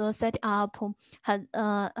electrode setup had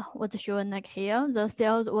was shown like here. The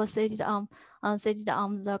cells were seated on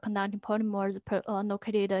the conducting polymers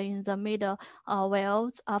located in the middle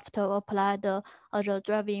wells. After applied the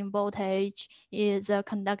driving voltage, the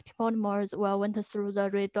conducting polymers went through the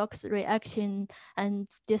redox reaction and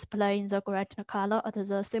displaying the green color. At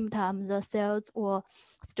the same time, the cells were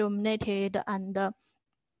stimulated and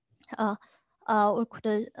we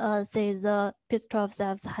could say the Petrov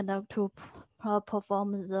cells had to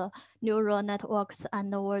perform the neural networks,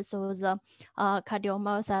 and also the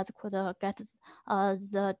cardiomyocytes could get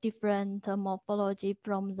the different morphology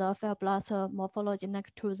from the fibroblast morphology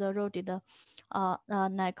next to the rodid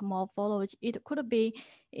neck morphology. It could be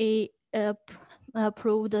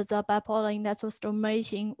proved the bipolar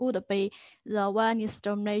electrostimulation would be the awareness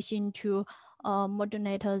stimulation to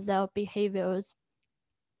modulate their behaviors.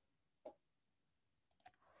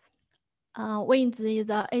 With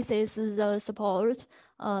the ACES support,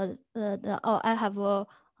 I have a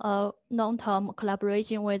long-term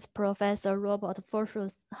collaboration with Professor Robert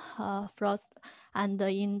Frost, and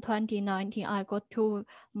in 2019, I got 2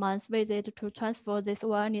 months visit to transfer this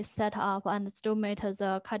awareness setup and stimulate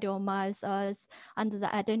the cardiomyocytes under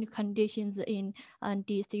the identical conditions in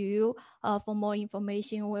DCU. For more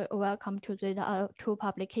information, welcome to the 2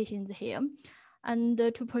 publications here. And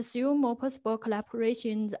to pursue more possible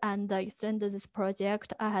collaborations and extend this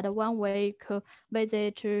project, I had a 1-week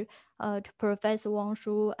visit to Professor Wang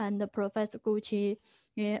Shu and Professor Guqi.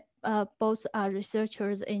 Both are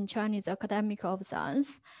researchers in Chinese Academy of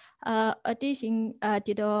Science. Addition, I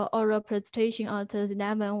did an oral presentation at the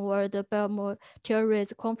 11th World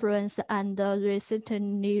Biomaterials Conference and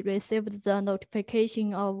recently received the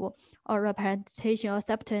notification of oral presentation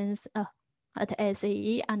acceptance at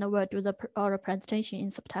ACES, and will do the oral presentation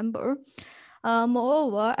in September.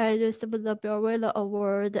 Moreover, I received the Bill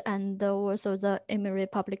Award and also the Emery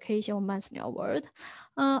Publication Monthly Award.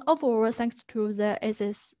 Overall, thanks to the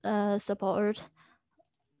ACES support.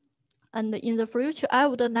 And in the future, I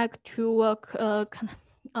would like to work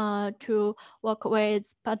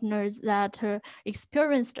with partners that are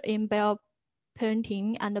experienced in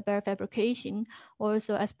biopainting and biofabrication,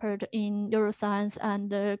 also expert in neuroscience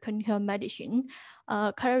and clinical medicine.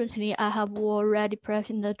 Currently, I have already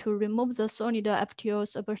prepared to remove the solid FTO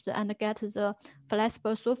substrate and get the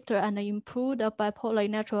flexible software and improve the bipolar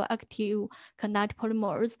electroactive conductive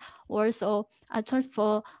polymers. Also, I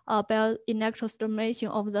transfer bioelectrostimulation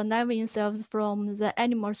of the living cells from the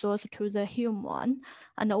animal source to the human one.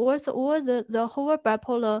 And also, the whole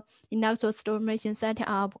bipolar electrostimulation setting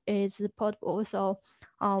up is portable, so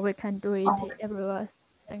we can do it everywhere.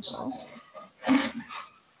 Thank you.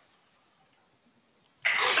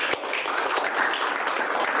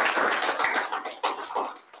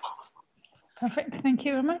 Perfect, thank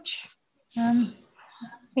you very much. I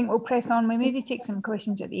think we'll press on. We maybe take some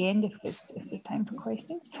questions at the end if there's time for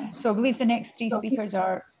questions. So I believe the next 3 speakers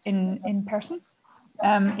are in person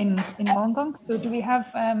in Wollongong. So do we have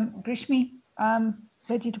Grishmi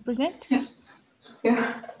ready to present? Yes.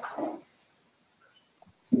 Yeah.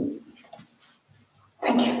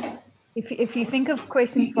 Thank you. If you think of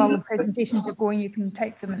questions while the presentations are going, you can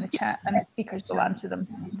type them in the chat and the speakers will answer them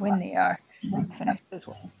when they are finished as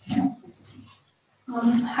well.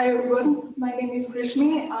 Hi everyone, my name is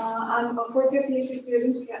Krishmi. I'm a fourth-year PhD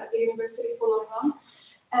student at the University of Wollongong,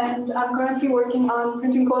 and I'm currently working on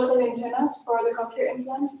printing coaxial antennas for the cochlear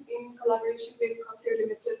implants in collaboration with Cochlear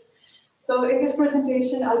Limited. So in this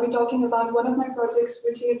presentation, I'll be talking about one of my projects,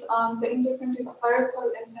 which is on the interprinted spiral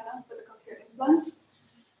coil antenna for the cochlear implants.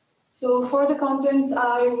 So for the contents,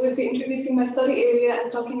 I will be introducing my study area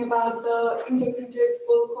and talking about the interprinted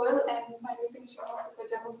full coil and finally finishing off with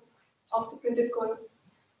the demo of the printed coil.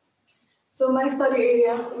 So my study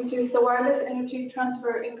area, which is the wireless energy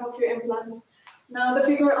transfer in cochlear implants. Now the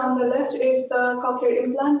figure on the left is the cochlear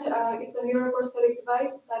implant. It's a neuroprosthetic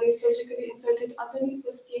device that is surgically inserted underneath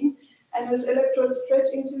the skin and whose electrodes stretch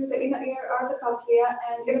into the inner ear or the cochlea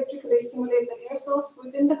and electrically stimulate the hair cells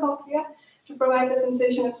within the cochlea to provide the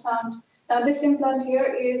sensation of sound. Now this implant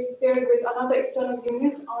here is paired with another external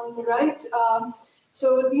unit on the right.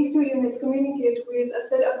 So these two units communicate with a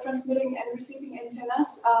set of transmitting and receiving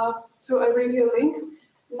antennas through a radio link.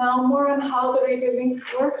 Now more on how the radio link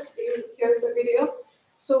works, here's a video.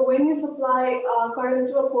 So when you supply current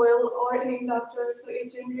to a coil or an inductor, so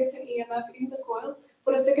it generates an EMF in the coil,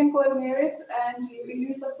 put a second coil near it and you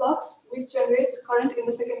induce a flux which generates current in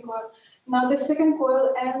the second coil. Now the second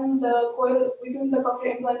coil and the coil within the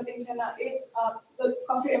cochlear implant antenna is, the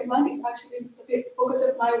cochlear implant is actually the big focus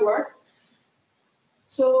of my work.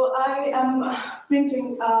 So I am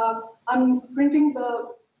printing,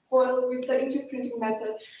 the coil with the inkjet printing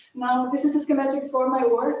method. Now this is a schematic for my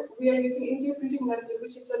work. We are using inkjet printing method,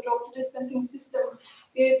 which is a droplet dispensing system.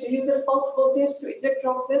 It uses pulse voltage to eject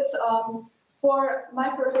droplets. For my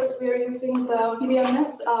purpose, we are using the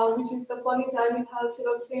PDMS, which is the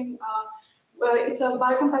polydimethylsiloxane. It's a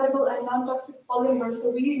biocompatible and non-toxic polymer.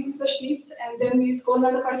 So we use the sheets and then we use gold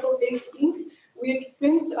nanoparticle-based ink. We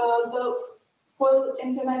print the coil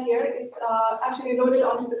antenna here. It's actually loaded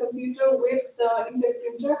onto the computer with the inkjet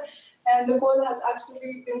printer, and the coil has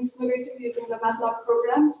actually been simulated using the MATLAB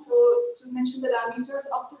program. So to mention the diameters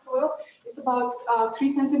of the coil, it's about 3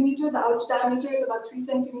 centimeters. The outer diameter is about 3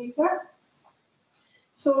 centimeters.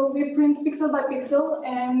 So we print pixel by pixel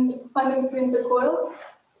and finally print the coil.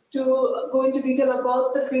 To go into detail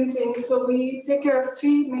about the printing, so we take care of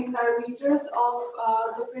 3 main parameters of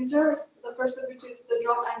the printer. The first of which is the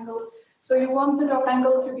drop angle. So you want the drop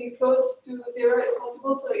angle to be close to 0 as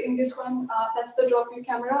possible. So in this one, that's the drop view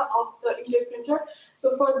camera of the inkjet printer.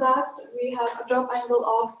 So for that, we have a drop angle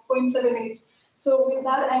of 0.78. So with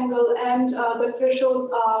that angle and the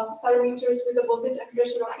threshold parameters with the voltage and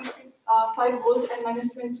pressure of 5 volt and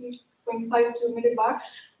minus 20.52 millibar,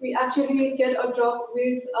 we actually get a drop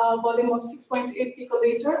with a volume of 6.8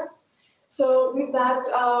 picoliter. So with that,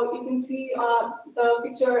 you can see the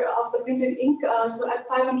picture of the printed ink. So at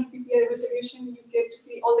 500 ppi resolution, you get to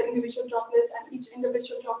see all the individual droplets, and each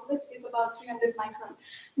individual droplet is about 300 micron.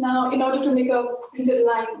 Now, in order to make a printed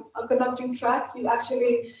line, a conducting track, you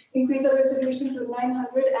actually increase the resolution to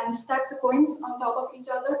 900 and stack the coins on top of each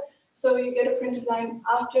other. So you get a printed line.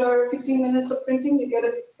 After 15 minutes of printing, you get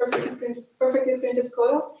a perfectly printed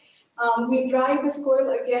coil. We dry this coil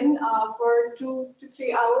again for 2 to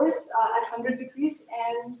 3 hours at 100 degrees,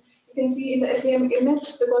 and you can see in the SAM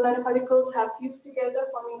image, the gold nanoparticles have fused together,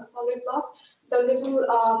 forming a solid block. The little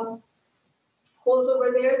holes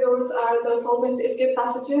over there, those are the solvent escape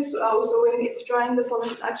passages. So when it's drying, the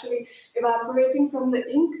solvent is actually evaporating from the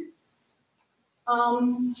ink.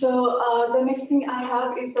 The next thing I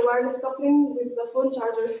have is the wireless coupling with the phone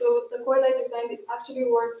charger. So the coil I designed, it actually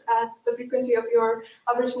works at the frequency of your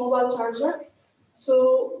average mobile charger.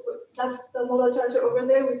 So that's the mobile charger over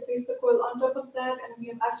there. We place the coil on top of that, and we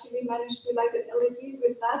have actually managed to light an LED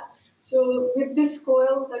with that. So with this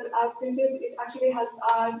coil that I've printed, it actually has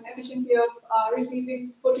an efficiency of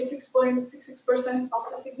receiving 46.66% of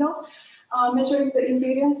the signal. Measuring the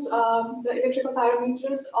impedance, the electrical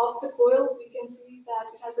parameters of the coil, we can see that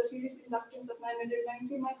it has a series inductance of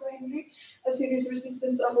 990 microhenry, a series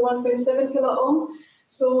resistance of 1.7 kilo ohm.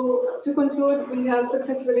 So to conclude, we have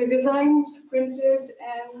successfully designed, printed,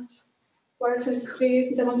 and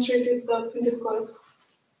wirelessly demonstrated the printed coil.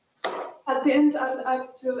 At the end, I'd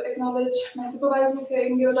like to acknowledge my supervisors here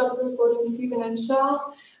in UW, Gordon, Stephen, and Shah,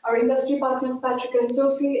 our industry partners, Patrick and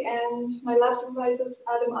Sophie, and my lab supervisors,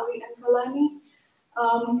 Adam, Ali, and Kalani.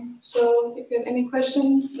 So if you have any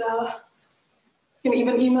questions, you can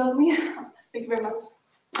even email me. Thank you very much.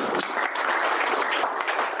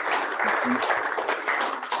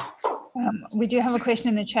 We do have a question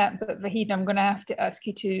in the chat, but Vahid, I'm going to have to ask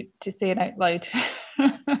you to say it out loud.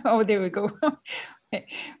 Oh, there we go. Okay.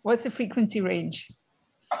 What's the frequency range?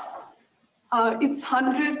 It's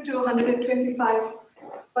 100 to 125.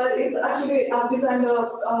 but it's actually designed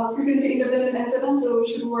a frequency independent antenna, so it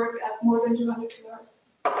should work at more than 200 kilohertz.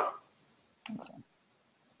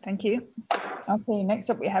 Thank you. Okay, next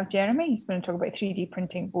up we have Jeremy. He's going to talk about 3D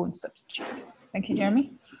printing bone substitutes. Thank you,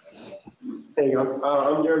 Jeremy. Hey,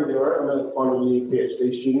 I'm Jeremy Dora. I'm a final year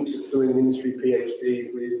PhD student doing an industry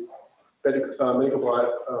PhD with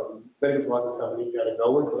medical devices company down in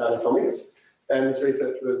Melbourne called Anatomics. And this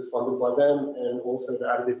research was funded by them and also the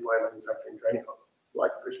additive biomanufacturing training hub,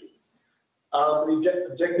 like Christian. So the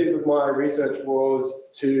objective of my research was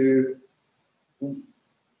to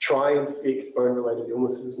try and fix bone-related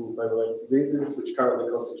illnesses and bone-related diseases, which currently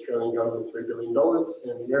cost the Australian government $3 billion and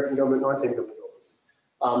the American government $19 billion.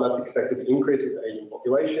 That's expected to increase with the aging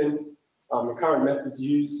population. The current methods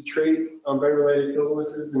used to treat bone-related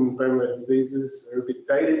illnesses and bone-related diseases are a bit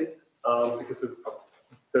dated because of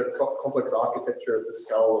the complex architecture of the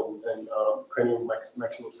skull and cranial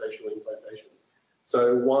maxillofacial implantation.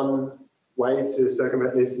 So one way to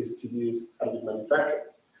circumvent this is to use additive manufacturing.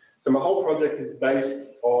 So my whole project is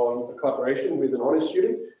based on a collaboration with an honours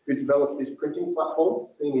student who developed this printing platform,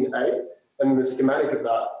 seen in A, and the schematic of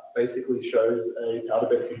that basically shows a powder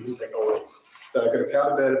bed fusion technology. So I've got a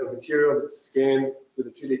powder bed of a material that's scanned with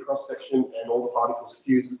a 2D cross section and all the particles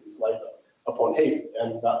fused with this laser upon heat.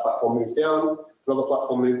 And that platform moves down, another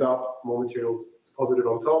platform moves up, more materials deposited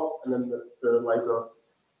on top, and then the laser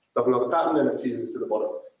does another pattern and it fuses to the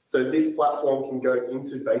bottom. So this platform can go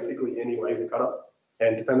into basically any laser cutter.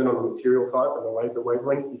 And depending on the material type and the laser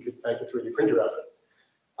wavelength, you could take a 3D printer out of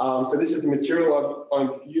it. So this is the material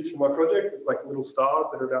I've used for my project. It's like little stars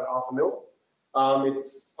that are about 0.5 mil.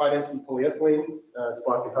 It's high density polyethylene, it's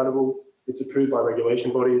biocompatible, it's approved by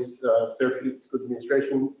regulation bodies, Therapeutic Goods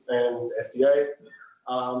Administration and FDA.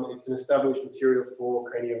 It's an established material for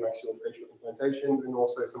cranial maxillofacial implantation and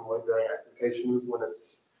also some load-bearing applications when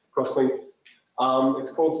it's cross-linked.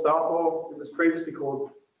 It's called StarPore. It was previously called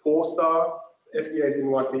Pore Star. FDA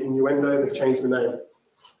didn't like the innuendo, they've changed the name.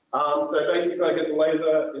 So basically I get the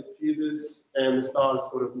laser, it fuses, and the stars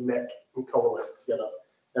sort of neck and coalesce together.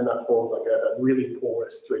 And that forms like a really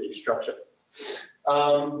porous 3D structure.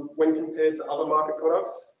 When compared to other market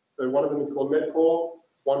products, so one of them is called Medcore,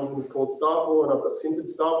 one of them is called StarPore, and I've got sintered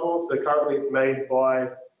StarPore. So currently it's made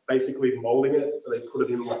by basically molding it. So they put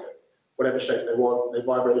it in like whatever shape they want, they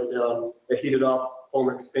vibrate it down, they heat it up,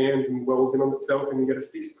 polymer expands and welds in on itself, and you get a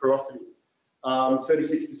fixed porosity.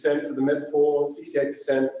 36% for the Medcore,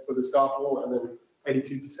 68% for the StarPore, and then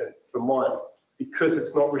 82% for mine. Because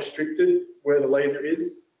it's not restricted where the laser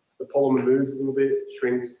is, the polymer moves a little bit,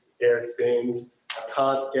 shrinks, air expands. I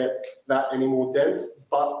can't get that any more dense,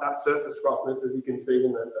 but that surface roughness, as you can see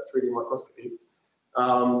in the 3D microscopy,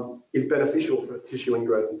 is beneficial for tissue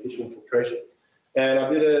ingrowth and tissue infiltration. And I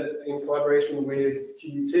did it in collaboration with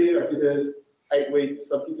QUT. I did an 8-week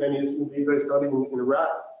subcutaneous in vivo study in a rat.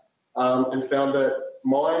 And found that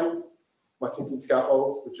my sintered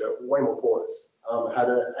scaffolds, which are way more porous, had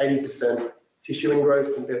an 80% tissue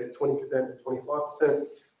ingrowth compared to 20% and 25%.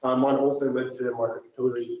 Mine also led to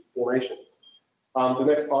microcapillary formation. The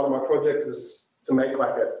next part of my project was to make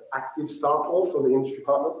like an active StarPore for the industry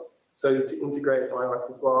partner. So to integrate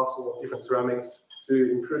bioactive glass or different ceramics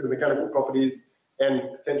to improve the mechanical properties and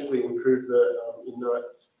potentially improve the inert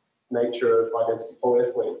nature of high-density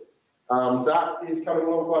polyethylene. That is coming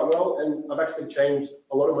along quite well, and I've actually changed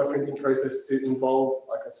a lot of my printing process to involve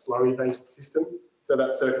like a slurry-based system, so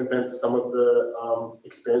that circumvents some of the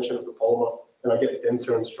expansion of the polymer, and I get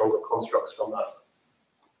denser and stronger constructs from that.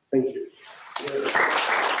 Thank you.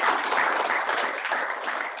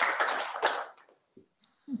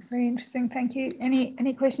 That's very interesting. Thank you.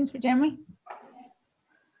 Any questions for Jeremy?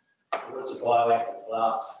 What's a bioactive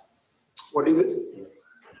glass? What is it?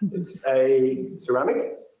 It's a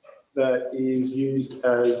ceramic that is used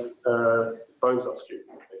as a bone substitute,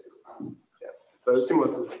 basically. Yeah. So it's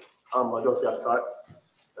similar to hydroxyapatite.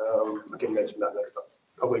 I can mention that next time.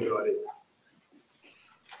 Probably a good idea.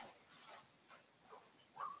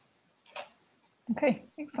 Okay,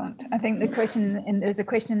 excellent. I think the question, and there's a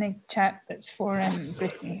question in the chat that's for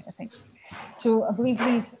Brittany, I think. So I believe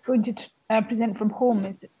Lee's going to present from home.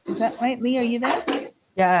 Is that right, Lee? Are you there?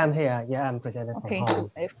 Yeah, I'm here. Yeah, I'm presenting from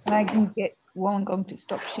home. Okay, if I can get Wollongong to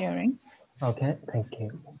stop sharing. Okay, thank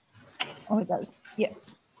you. Oh, it does. Yeah.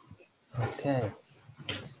 Okay.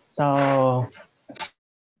 So.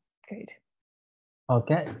 Great.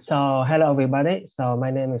 Okay, so hello everybody. So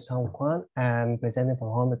my name is Hong Kwan. I'm presenting from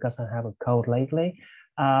home because I have a cold lately.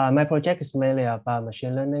 My project is mainly about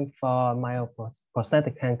machine learning for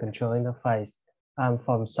myoprosthetic hand control interface. I'm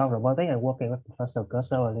from Soft Robotics and working with Professor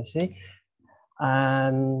Pozo-Gonzalo.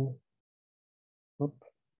 And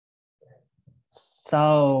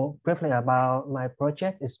So briefly about my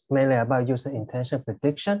project, it's mainly about user intention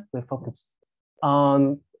prediction. We focus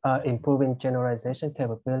on improving generalization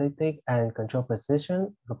capability and control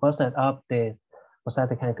precision, robustness of the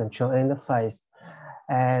prosthetic hand control interface.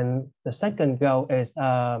 And the second goal is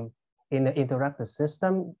in the interactive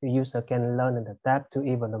system, the user can learn and adapt to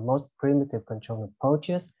even the most primitive control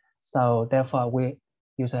approaches. So therefore,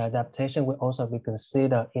 user adaptation will also be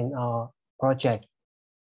considered in our project.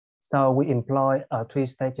 So we employ a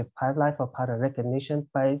three-stage pipeline for pattern recognition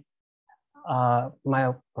based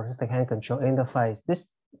prosthetic hand control interface. This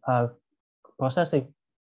processing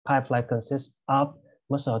pipeline consists of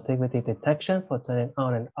muscle activity detection for turning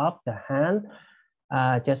on and off the hand,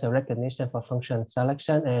 gesture recognition for function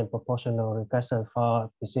selection, and proportional regression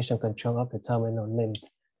for precision control of the terminal limbs.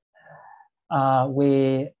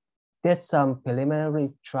 We did some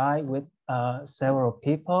preliminary try with several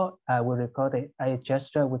people. We recorded a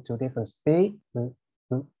gesture with 2 different speeds.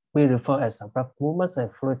 We refer as abrupt movements and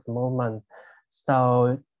fluid movement.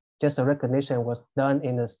 So gesture recognition was done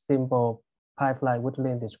in a simple pipeline with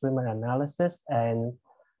linear discriminant analysis and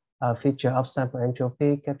a feature of sample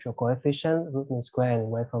entropy, capture coefficient, root mean square, and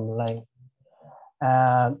waveform length.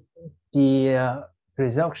 The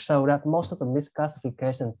results show that most of the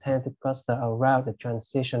misclassification tend to cluster around the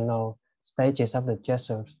transitional stages of the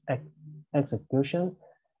gesture execution.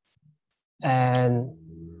 And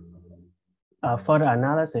further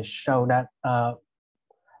analysis showed that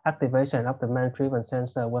activation of the man-driven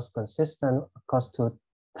sensor was consistent across 2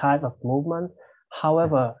 types of movement.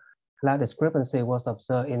 However, light discrepancy was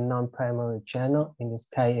observed in non-primary channel. In this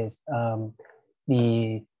case,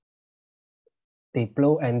 the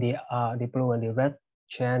blue and the red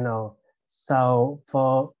channel. So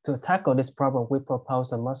to tackle this problem, we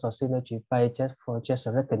propose a muscle synergy based for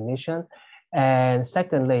gesture recognition. And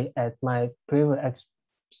secondly, at my previous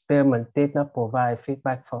experiment did not provide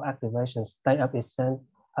feedback for activation state of its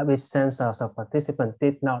sensor, so participants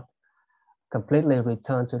did not completely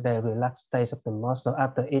return to their relaxed state of the muscle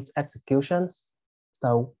after each execution.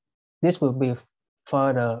 So this will be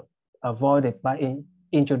further avoided by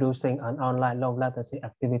introducing an online low latency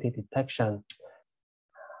activity detection.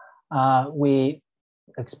 We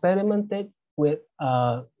experimented with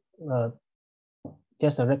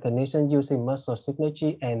gesture recognition using muscle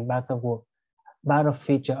signature and battle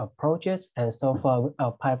feature approaches. And so far with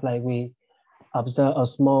our pipeline, we observe a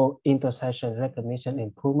small intersection recognition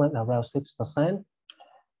improvement around 6%.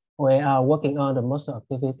 We are working on the muscle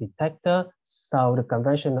activity detector. So the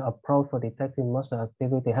conventional approach for detecting muscle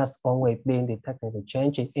activity has always been detecting the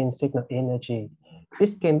changes in signal energy.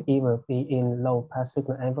 This can either be in low pass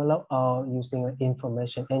signal envelope or using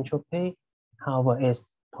information entropy. However, it's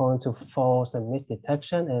prone to false and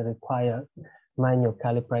misdetection and require manual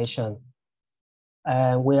calibration.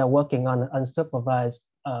 And we are working on unsupervised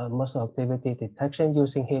muscle activity detection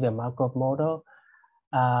using hidden Markov model.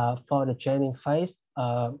 For the training phase,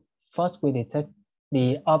 first we detect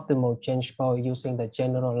the optimal change point using the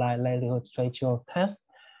general likelihood ratio test.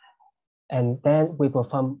 And then we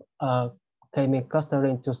perform K-mean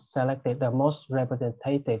clustering to select the most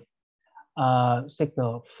representative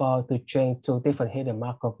signal to train 2 different hidden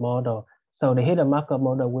Markov model. So the hidden Markov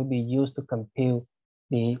model will be used to compute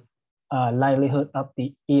the likelihood of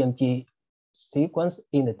the EMG sequence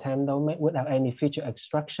in the time domain without any feature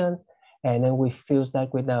extraction. And then we fuse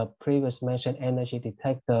that with the previous mentioned energy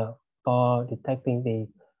detector for detecting the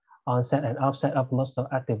onset and offset of muscle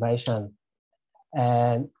activation.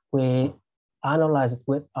 And we analyze it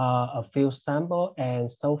with a few samples.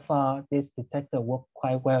 And so far, this detector worked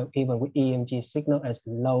quite well, even with EMG signal as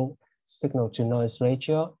low signal to noise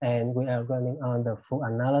ratio. And we are running on the full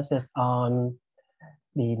analysis on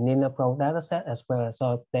the NINA Pro dataset as well as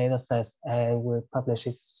our datasets, and we'll publish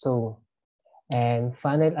it soon. And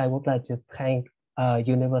finally, I would like to thank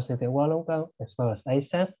University of Wollongong as well as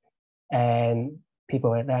ACES and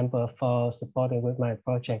people at Amber for supporting with my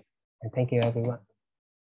project. And thank you, everyone.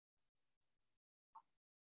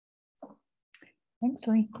 Thanks,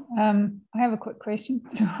 Lee. I have a quick question.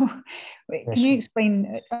 So can you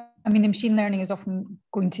explain, I mean, machine learning is often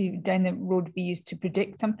going to down the road be used to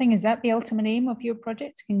predict something. Is that the ultimate aim of your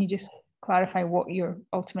project? Can you just clarify what your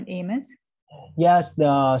ultimate aim is? Yes,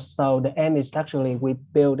 so the aim is actually we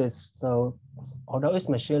build it. So although it's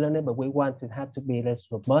machine learning, but we want to have to be less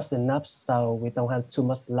robust enough so we don't have too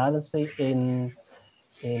much latency in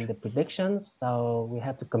the predictions. So we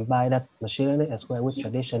have to combine that machine learning as well with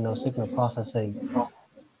traditional signal processing.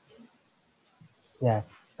 Yeah,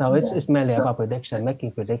 so it's mainly about prediction,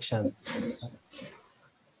 making prediction.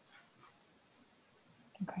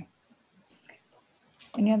 Okay.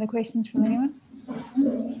 Any other questions from anyone?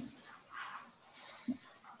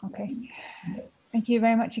 Okay. Thank you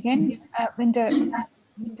very much again. Linda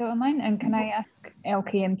online, and can I ask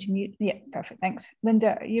LKM to mute? Yeah, perfect, thanks.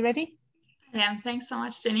 Linda, are you ready? Yeah, thanks so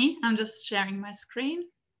much, Jenny. I'm just sharing my screen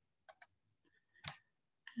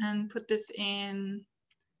and put this in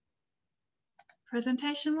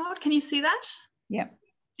presentation mode. Can you see that? Yeah.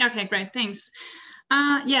 Okay, great, thanks.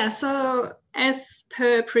 Yeah, so as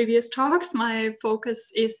per previous talks, my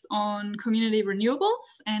focus is on community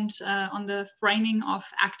renewables and on the framing of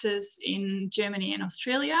actors in Germany and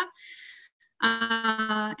Australia.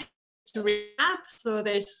 To recap, so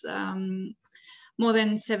there's more than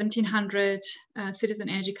 1,700 citizen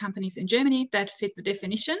energy companies in Germany that fit the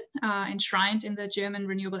definition enshrined in the German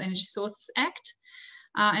Renewable Energy Sources Act.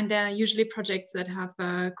 And they're usually projects that have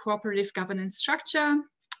a cooperative governance structure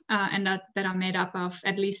and that are made up of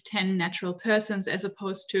at least 10 natural persons as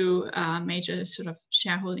opposed to major sort of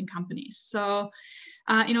shareholding companies. So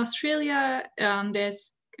in Australia,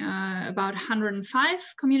 there's about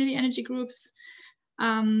 105 community energy groups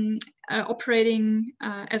operating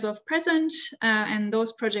as of present, and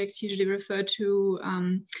those projects usually refer to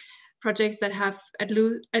projects that have at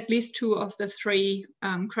least two of the three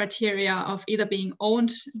criteria of either being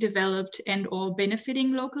owned, developed, and or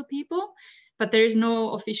benefiting local people, but there is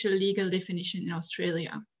no official legal definition in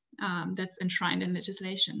Australia that's enshrined in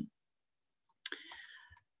legislation.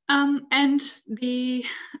 And the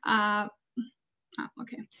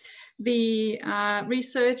The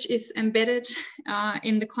research is embedded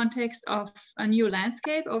in the context of a new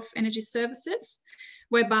landscape of energy services,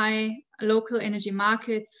 whereby local energy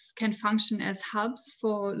markets can function as hubs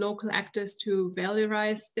for local actors to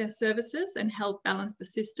valorize their services and help balance the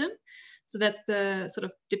system. So that's the sort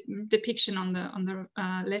of depiction on the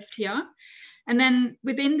left here. And then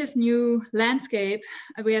within this new landscape,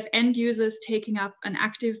 we have end users taking up an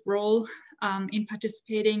active role in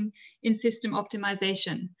participating in system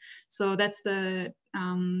optimization. So that's the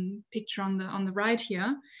picture on the right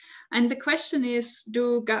here. And the question is,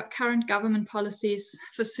 do current government policies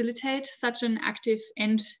facilitate such an active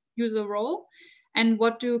end user role? And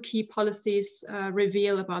what do key policies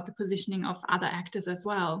reveal about the positioning of other actors as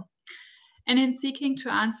well? And in seeking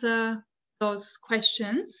to answer those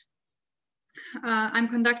questions, I'm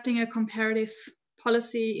conducting a comparative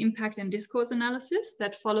policy impact and discourse analysis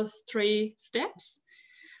that follows three steps.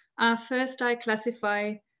 First, I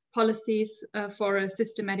classify policies for a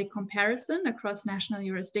systematic comparison across national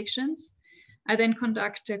jurisdictions. I then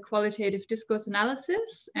conduct a qualitative discourse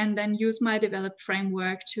analysis and then use my developed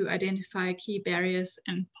framework to identify key barriers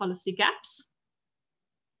and policy gaps.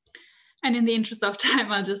 And in the interest of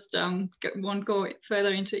time, I just won't go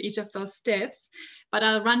further into each of those steps, but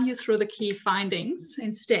I'll run you through the key findings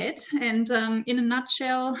instead. And in a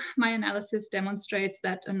nutshell, my analysis demonstrates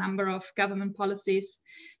that a number of government policies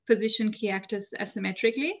position key actors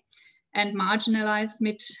asymmetrically and marginalize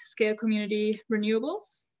mid-scale community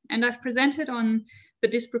renewables. And I've presented on the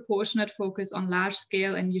disproportionate focus on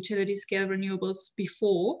large-scale and utility-scale renewables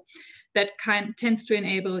before that tends to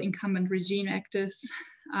enable incumbent regime actors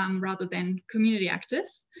rather than community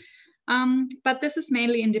actors. But this is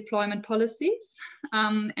mainly in deployment policies.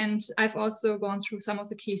 And I've also gone through some of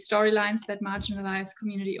the key storylines that marginalize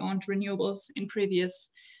community-owned renewables in previous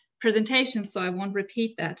presentations, so I won't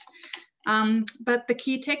repeat that. But the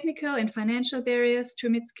key technical and financial barriers to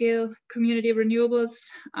mid-scale community renewables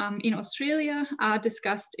in Australia are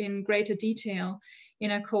discussed in greater detail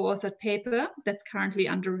in a co-authored paper that's currently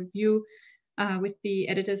under review with the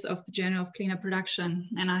editors of the Journal of Cleaner Production.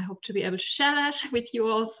 And I hope to be able to share that with you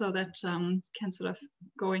all so that can sort of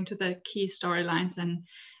go into the key storylines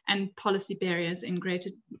and policy barriers in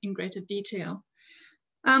greater detail.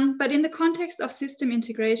 But in the context of system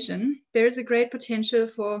integration, there is a great potential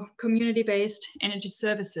for community-based energy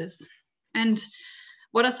services. And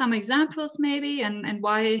what are some examples maybe, and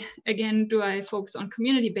why, again, do I focus on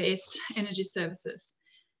community-based energy services?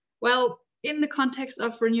 Well, in the context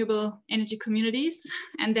of renewable energy communities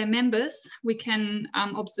and their members, we can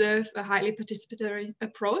observe a highly participatory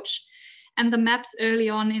approach. And the maps early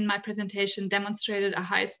on in my presentation demonstrated a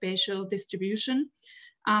high spatial distribution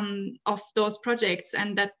of those projects,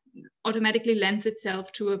 and that automatically lends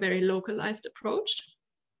itself to a very localized approach.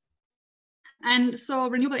 And so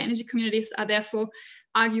renewable energy communities are therefore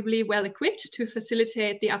arguably well equipped to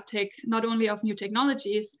facilitate the uptake not only of new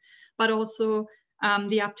technologies, but also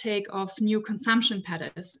the uptake of new consumption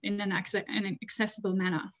patterns in an accessible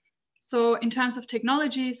manner. So in terms of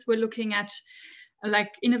technologies, we're looking at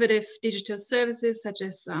like innovative digital services such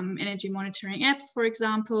as energy monitoring apps, for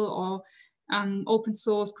example, or open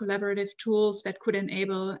source collaborative tools that could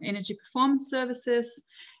enable energy performance services.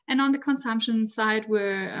 And on the consumption side,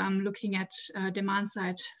 we're looking at demand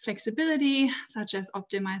side flexibility, such as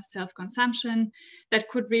optimized self-consumption that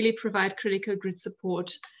could really provide critical grid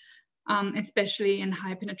support, especially in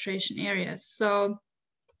high penetration areas. So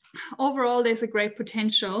overall, there's a great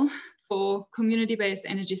potential for community-based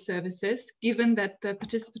energy services, given that the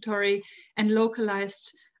participatory and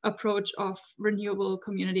localized approach of renewable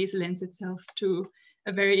communities lends itself to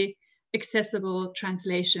a very accessible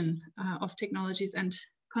translation of technologies and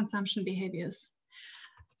consumption behaviors.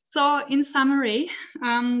 So in summary,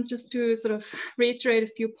 just to sort of reiterate a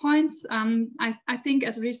few points, I think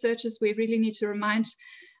as researchers, we really need to remind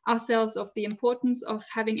ourselves of the importance of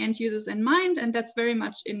having end users in mind, and that's very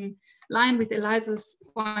much in line with Eliza's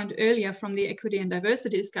point earlier from the equity and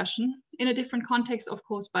diversity discussion, in a different context, of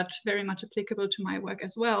course, but very much applicable to my work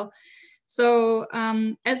as well. So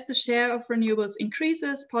as the share of renewables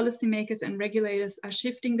increases, policymakers and regulators are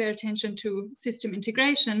shifting their attention to system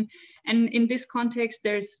integration. And in this context,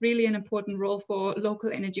 there's really an important role for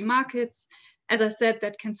local energy markets, as I said,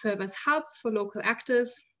 that can serve as hubs for local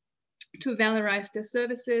actors to valorize their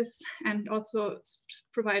services and also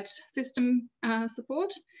provide system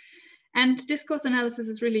support. And discourse analysis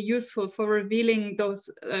is really useful for revealing those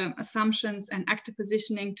assumptions and active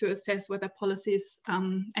positioning to assess whether policies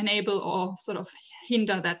enable or sort of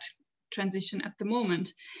hinder that transition at the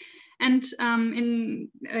moment. And in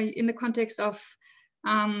the context of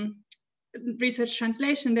research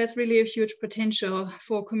translation, there's really a huge potential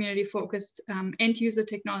for community-focused end-user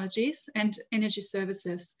technologies and energy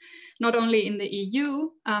services, not only in the EU,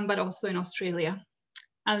 but also in Australia.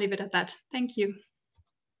 I'll leave it at that. Thank you.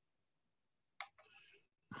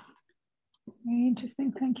 Very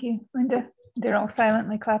interesting, thank you, Linda. They're all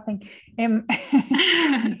silently clapping. Is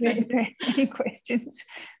there any questions,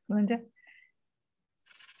 Linda?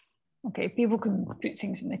 Okay, people can put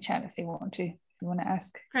things in the chat if they want to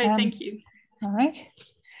ask. Great, thank you. All right.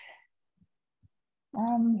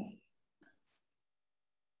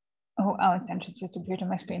 Oh, Alexandra's just appeared on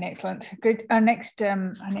my screen. Excellent. Good. Our next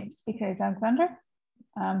speaker is Alexander.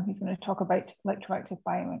 He's going to talk about electroactive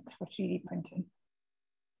bioinks for 3D printing.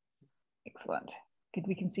 Excellent. Good.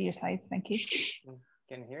 We can see your slides. Thank you.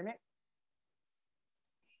 Can you hear me?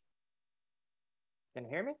 Can you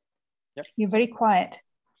hear me? Yep. You're very quiet.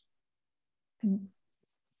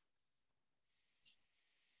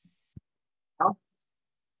 Oh.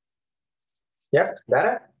 Yep,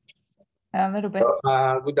 better? A little bit.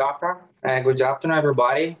 Good afternoon,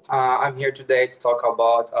 everybody. I'm here today to talk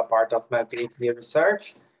about a part of my PhD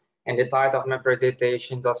research, and the title of my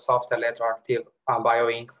presentation is a soft electroactive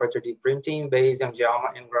bioink for 3D printing based on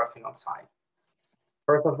geoma and graphene oxide.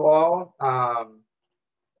 First of all,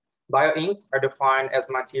 bioinks are defined as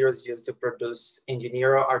materials used to produce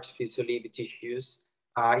engineered artificial living tissues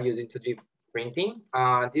using 3D printing.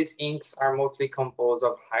 These inks are mostly composed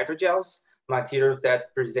of hydrogels, materials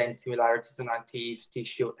that present similarities to native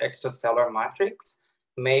tissue extracellular matrix,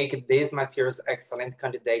 make these materials excellent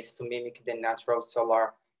candidates to mimic the natural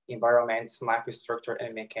cellular environment's microstructure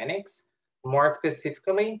and mechanics. More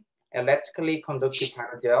specifically, electrically conductive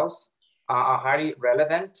hydrogels are highly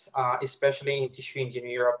relevant, especially in tissue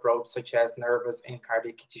engineering approaches such as nervous and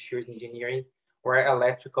cardiac tissue engineering, where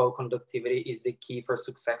electrical conductivity is the key for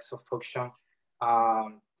successful function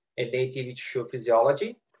in native tissue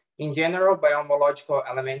physiology. In general, biomological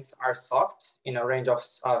elements are soft in a range of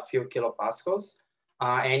a few kilopascals,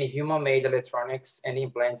 and human-made electronics and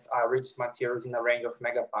implants are rich materials in a range of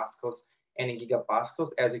megapascals and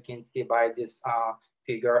gigapascals, as you can see by this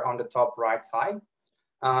figure on the top right side.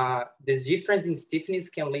 This difference in stiffness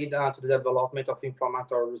can lead to the development of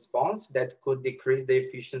inflammatory response that could decrease the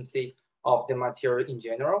efficiency of the material in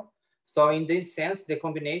general. So in this sense, the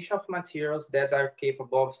combination of materials that are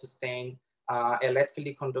capable of sustaining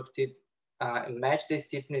electrically conductive match the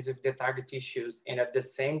stiffness of the target tissues and at the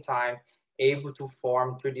same time able to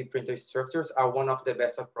form 3D printed structures are one of the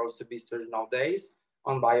best approaches to be studied nowadays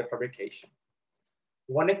on biofabrication.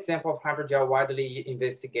 One example of hydrogel widely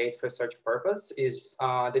investigated for such purpose is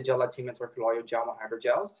the gelatin colloidal gel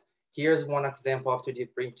hydrogels. Here's one example of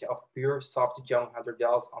 3D printing of pure soft gel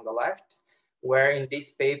hydrogels on the left, where in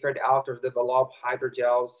this paper, the authors developed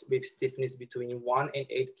hydrogels with stiffness between 1 and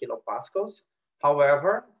 8 kilopascals.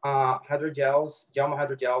 However, gel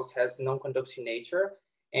hydrogels has non-conductive nature,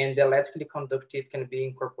 and the electrically conductive can be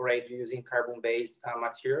incorporated using carbon-based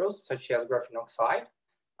materials, such as graphene oxide.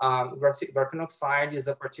 Graphene oxide is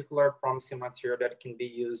a particular promising material that can be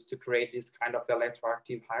used to create this kind of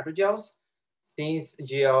electroactive hydrogels. Since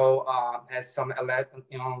GO has some,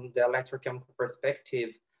 on the electrochemical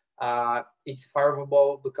perspective, It's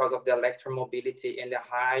favorable because of the electromobility and the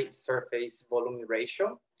high surface volume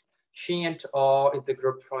ratio. She and all in the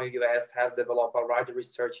group from the US have developed a wide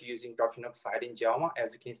research using graphene oxide in JELMA,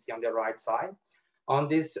 as you can see on the right side. On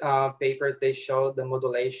these papers, they show the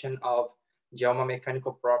modulation of JELMA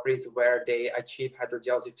mechanical properties where they achieve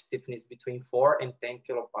hydrogels with stiffness between 4 and 10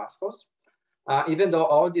 kilopascals. Even though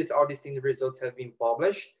all these distinct results have been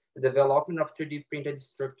published, the development of 3D printed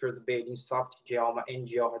structures based in soft JELMA and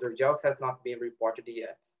gel hydrogels has not been reported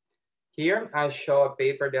yet. Here, I show a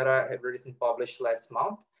paper that I have recently published last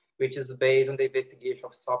month, which is based on the investigation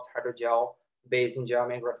of soft hydrogel based in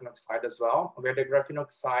JELMA and graphene oxide as well, where the graphene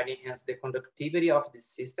oxide enhances the conductivity of the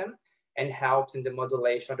system and helps in the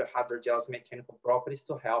modulation of the hydrogel's mechanical properties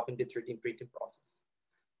to help in the 3D printing process.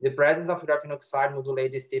 The presence of graphene oxide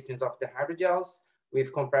modulates the stiffness of the hydrogels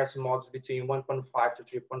with compression modes between 1.5 to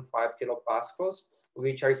 3.5 kilopascals,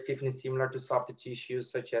 which are stiffness similar to soft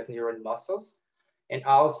tissues such as neural muscles. And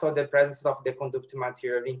also the presence of the conductive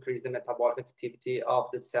material increases the metabolic activity of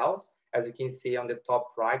the cells, as you can see on the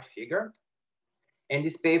top right figure. In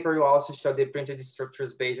this paper, you also show the printed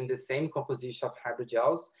structures based on the same composition of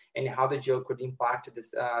hydrogels and how the gel could impact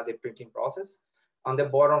this, the printing process. On the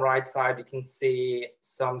bottom right side, you can see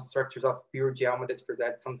some structures of pure JELMA that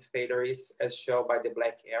present some failures as shown by the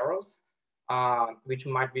black arrows, which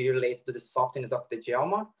might be related to the softness of the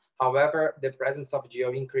JELMA. However, the presence of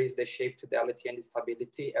gel increased the shape fidelity and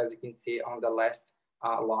stability, as you can see on the last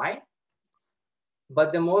line.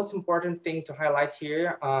 But the most important thing to highlight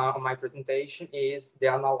here on my presentation is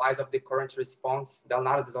the analysis of the current response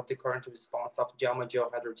of JELMA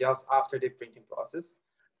gel hydrogels after the printing process.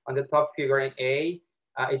 On the top figure in A,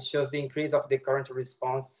 it shows the increase of the current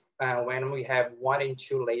response when we have 1 and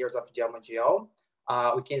 2 layers of JELMA gel.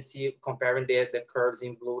 We can see comparing the curves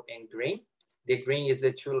in blue and green. The green is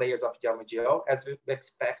the 2 layers of JELMA gel. As we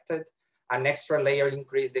expected, an extra layer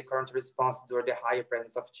increased the current response due to the higher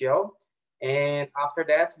presence of gel. And after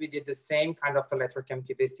that, we did the same kind of electrochemical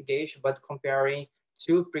investigation, but comparing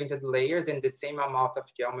 2 printed layers and the same amount of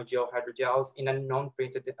JELMA gel hydrogels in a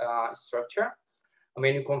non-printed structure.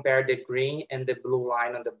 When you compare the green and the blue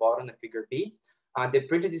line on the bottom of figure B, the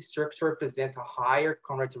printed structure presents a higher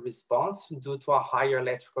current response due to a higher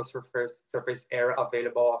electrical surface area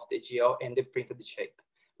available of the gel and the printed shape,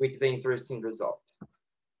 which is an interesting result.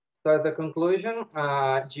 So as a conclusion,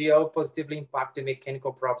 gel positively impact the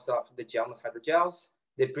mechanical properties of the JELMA hydrogels.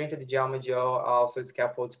 The printed JELMA gel also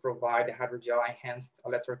scaffolds provide the hydrogel enhanced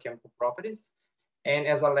electrochemical properties. And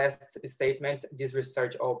as a last statement, this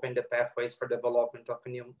research opened the pathways for development of a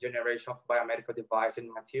new generation of biomedical devices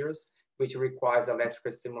and materials, which requires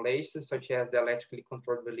electrical stimulation, such as the electrically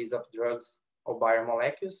controlled release of drugs or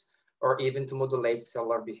biomolecules, or even to modulate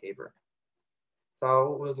cellular behavior.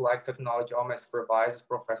 So we would like to acknowledge all my supervisors,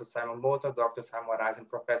 Professor Saimon, Dr. Simon Moraes, and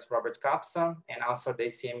Professor Robert Capsa, and also the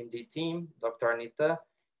CMD team, Dr. Anita,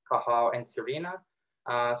 Kahal, and Serena,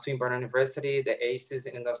 Swinburne University, the ACES,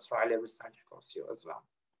 and the Australia Research Council as well.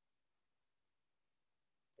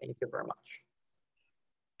 Thank you very much.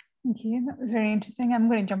 Thank you. That was very interesting. I'm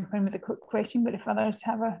going to jump in with a quick question, but if others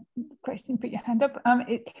have a question, put your hand up.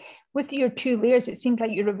 With your 2 layers, it seemed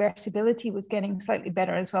like your reversibility was getting slightly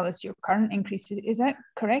better as well as your current increases. Is that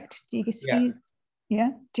correct? Do you see?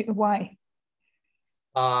 Yeah. Why?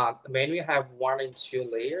 When we have 1 and 2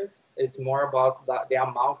 layers, it's more about the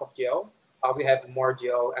amount of gel. We have more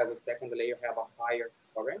gel as a second layer, have a higher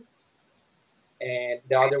current. And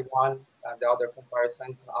the other one, the other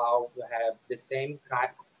comparisons, we have the same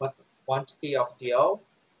quantity of gel,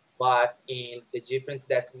 but in the difference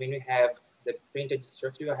that when you have the printed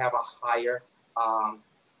structure, you have a higher,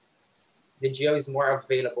 the gel is more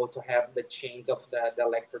available to have the change of the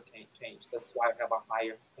electron change. That's why I have a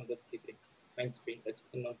higher conductivity when it's printed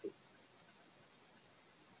and not printed.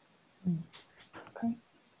 Okay.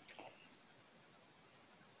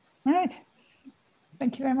 All right.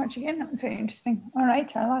 Thank you very much again. That was very interesting. All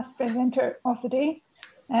right, our last presenter of the day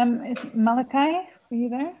is Malachi. Are you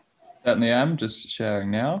there? Certainly am, just sharing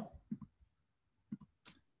now.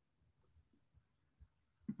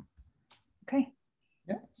 Okay.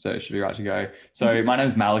 Yeah, so it should be right to go. So my name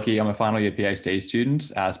is Malachi. I'm a final year PhD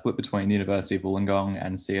student, split between the University of Wollongong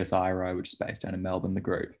and CSIRO, which is based down in Melbourne, the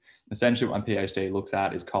group. Essentially what my PhD looks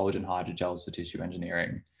at is collagen hydrogels for tissue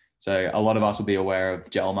engineering. So a lot of us will be aware of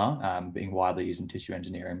GELMA being widely used in tissue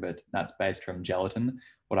engineering, but that's based from gelatin.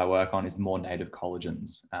 What I work on is more native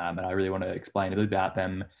collagens. And I really want to explain a bit about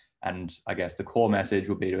them. And I guess the core message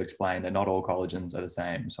would be to explain that not all collagens are the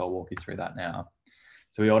same. So I'll walk you through that now.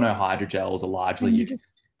 So we all know hydrogels are largely used.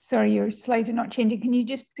 Sorry, your slides are not changing. Can you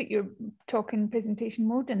just put your talk in presentation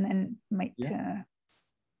mode and then might...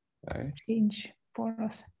 Sorry. Change for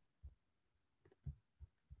us.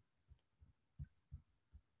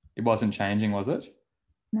 It wasn't changing, was it?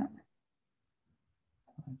 No.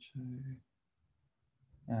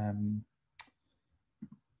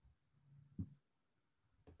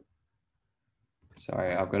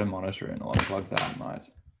 Sorry, I've got to monitor it and I'll unplug that, might.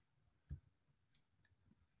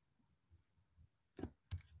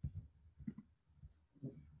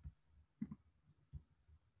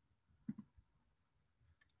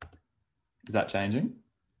 Is that changing?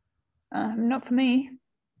 Not for me.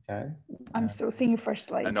 Okay. I'm still seeing your first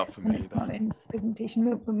slide. And not for me it's either. not in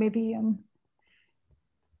presentation, but maybe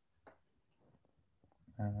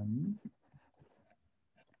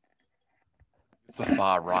It's the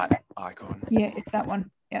far right icon. yeah, it's that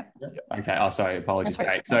one. Yeah. Okay. Oh, sorry. Apologies.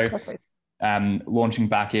 Right. So, launching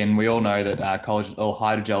back in, we all know that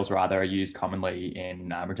hydrogels rather are used commonly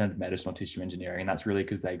in regenerative medicine or tissue engineering, and that's really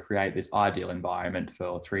because they create this ideal environment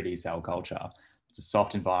for 3D cell culture. It's a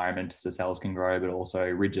soft environment so cells can grow, but also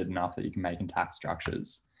rigid enough that you can make intact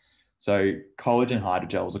structures. So collagen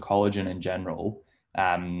hydrogels, or collagen in general,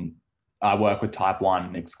 I work with type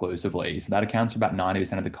 1 exclusively. So that accounts for about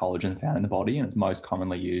 90% of the collagen found in the body, and it's most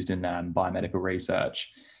commonly used in biomedical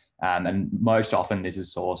research. And most often this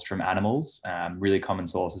is sourced from animals. Really common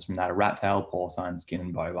sources from that are rat tail, porcine skin,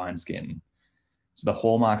 and bovine skin. So the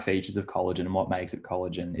hallmark features of collagen and what makes it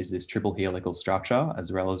collagen is this triple helical structure,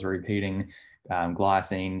 as well as a repeating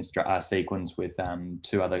glycine sequence with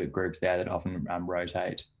two other groups there that often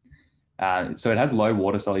rotate. So it has low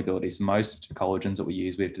water solubility. So most collagens that we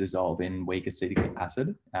use, we have to dissolve in weak acetic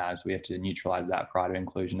acid. So we have to neutralize that prior to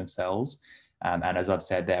inclusion of cells. And as I've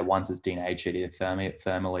said there, once it's denatured either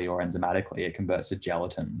thermally or enzymatically, it converts to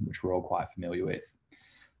gelatin, which we're all quite familiar with.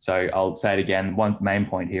 So I'll say it again, one main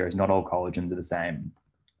point here is not all collagens are the same.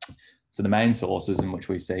 So the main sources in which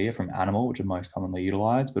we see are from animal, which are most commonly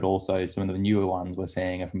utilized, but also some of the newer ones we're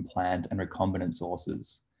seeing are from plant and recombinant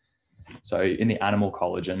sources. So in the animal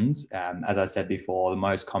collagens, as I said before, the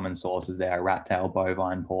most common sources there are rat tail,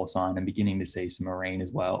 bovine, porcine, and beginning to see some marine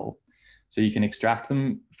as well. So you can extract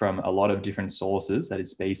them from a lot of different sources, that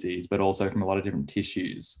is species, but also from a lot of different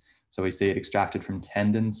tissues. So we see it extracted from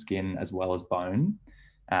tendon, skin, as well as bone.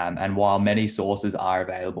 And while many sources are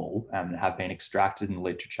available and have been extracted in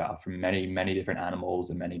literature from many, many different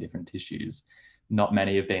animals and many different tissues, not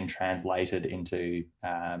many have been translated into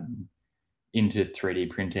 3D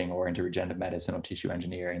printing or into regenerative medicine or tissue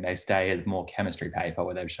engineering. They stay as more chemistry paper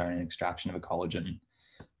where they've shown an extraction of a collagen.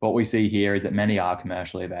 What we see here is that many are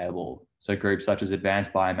commercially available. So groups such as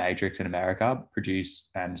Advanced Biomatrix in America produce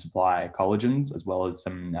and supply collagens, as well as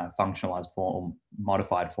some functionalized form,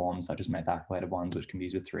 modified forms such as methacylated ones, which can be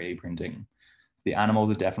used with 3D printing. So the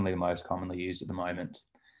animals are definitely the most commonly used at the moment.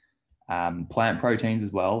 Plant proteins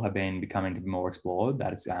as well have been becoming to be more explored.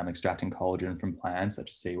 That is extracting collagen from plants such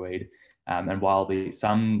as seaweed. And while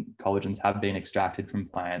some collagens have been extracted from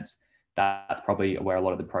plants, that's probably where a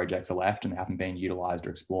lot of the projects are left and haven't been utilized or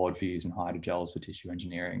explored for use in hydrogels for tissue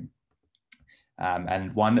engineering.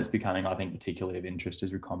 And one that's becoming, I think, particularly of interest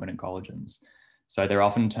is recombinant collagens. So they're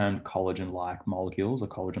often termed collagen-like molecules or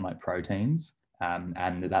collagen-like proteins.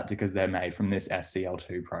 And that's because they're made from this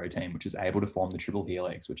SCL2 protein, which is able to form the triple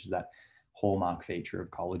helix, which is that hallmark feature of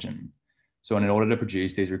collagen. So in order to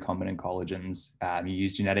produce these recombinant collagens, you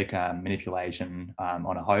use genetic manipulation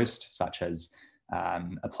on a host, such as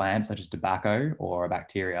a plant, such as tobacco or a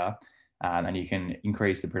bacteria, and you can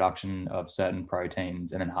increase the production of certain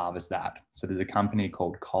proteins and then harvest that. So there's a company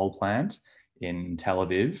called CollPlant in Tel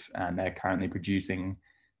Aviv, and they're currently producing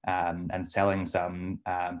and selling some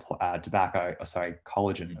collagen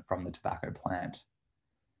from the tobacco plant.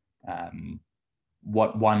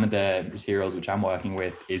 One of the materials which I'm working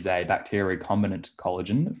with is a bacteria recombinant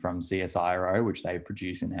collagen from CSIRO, which they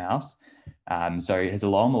produce in-house. So it has a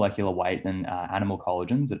lower molecular weight than animal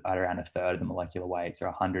collagens at around a third of the molecular weight, so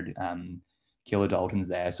 100 kilodaltons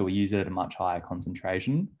there. So we use it at a much higher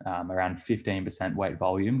concentration, around 15% weight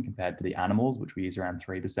volume compared to the animals, which we use around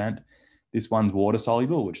 3%. This one's water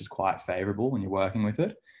soluble, which is quite favorable when you're working with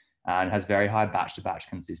it. And it has very high batch-to-batch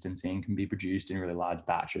consistency and can be produced in really large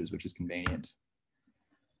batches, which is convenient.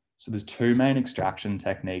 So there's two main extraction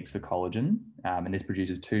techniques for collagen, and this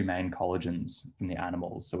produces two main collagens from the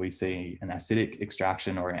animals. So we see an acidic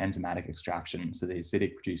extraction or an enzymatic extraction. So the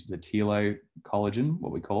acidic produces a telocollagen,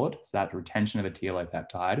 what we call it. So that's retention of a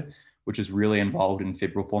telopeptide, which is really involved in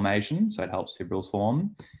fibril formation. So it helps fibrils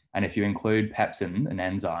form. And if you include pepsin, an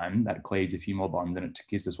enzyme that cleaves a few more bonds, and it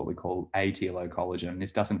gives us what we call atelocollagen.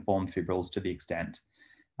 This doesn't form fibrils to the extent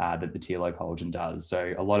that the telocollagen does.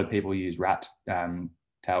 So a lot of people use rat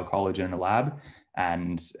tail collagen in the lab.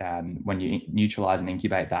 And when you neutralize and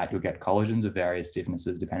incubate that, you'll get collagens of various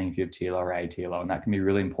stiffnesses, depending if you have TILO or ATILO, and that can be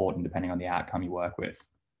really important depending on the outcome you work with.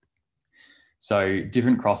 So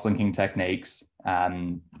different cross-linking techniques,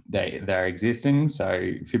 they're existing. So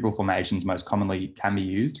fibril formations most commonly can be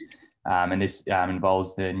used. And this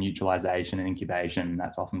involves the neutralization and incubation.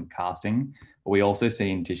 That's often casting. But we also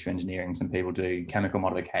see in tissue engineering, some people do chemical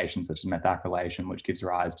modifications such as methacrylation, which gives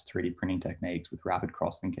rise to 3D printing techniques with rapid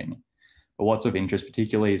cross-linking. But what's of interest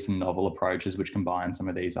particularly is some novel approaches which combine some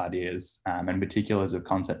of these ideas. And in particular is a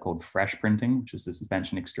concept called fresh printing, which is the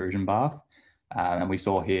suspension extrusion bath. And we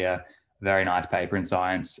saw here a very nice paper in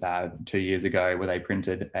Science 2 years ago where they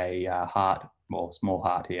printed a heart, well, small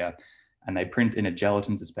heart here, and they print in a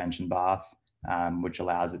gelatin suspension bath, which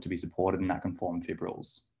allows it to be supported and that can form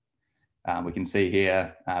fibrils. We can see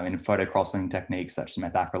here in photo cross-linking techniques such as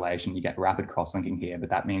methacrylation, you get rapid cross-linking here, but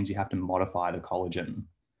that means you have to modify the collagen.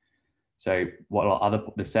 So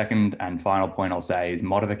the second and final point I'll say is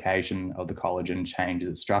modification of the collagen changes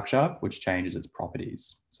its structure, which changes its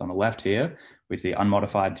properties. So on the left here, we see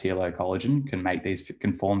unmodified TLO collagen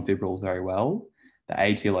can form fibrils very well. The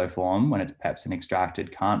ATLO form, when it's pepsin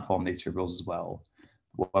extracted, can't form these fibrils as well.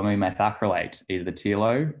 When we methacrylate either the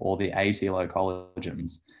TLO or the ATLO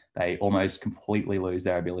collagens, they almost completely lose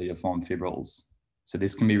their ability to form fibrils. So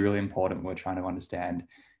this can be really important when we're trying to understand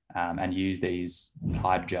and use these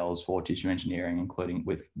hydrogels for tissue engineering, including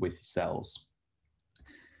with cells.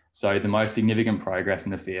 So the most significant progress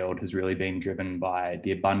in the field has really been driven by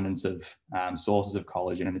the abundance of sources of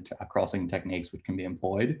collagen and the crossing techniques which can be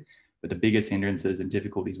employed. But the biggest hindrances and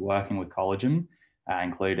difficulties working with collagen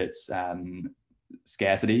include its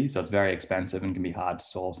scarcity. So it's very expensive and can be hard to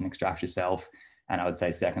source and extract yourself. And I would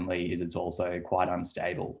say secondly is it's also quite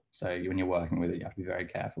unstable. So when you're working with it, you have to be very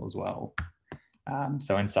careful as well.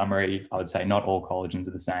 So in summary, I would say not all collagens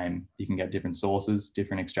are the same. You can get different sources,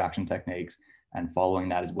 different extraction techniques, and following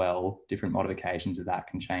that as well, different modifications of that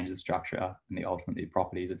can change the structure and the ultimate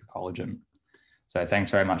properties of the collagen. So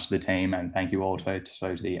thanks very much to the team, and thank you all to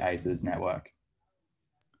the ACES network.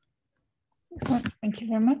 Excellent, thank you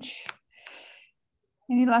very much.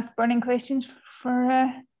 Any last burning questions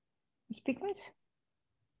for speakers?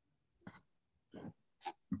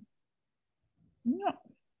 No.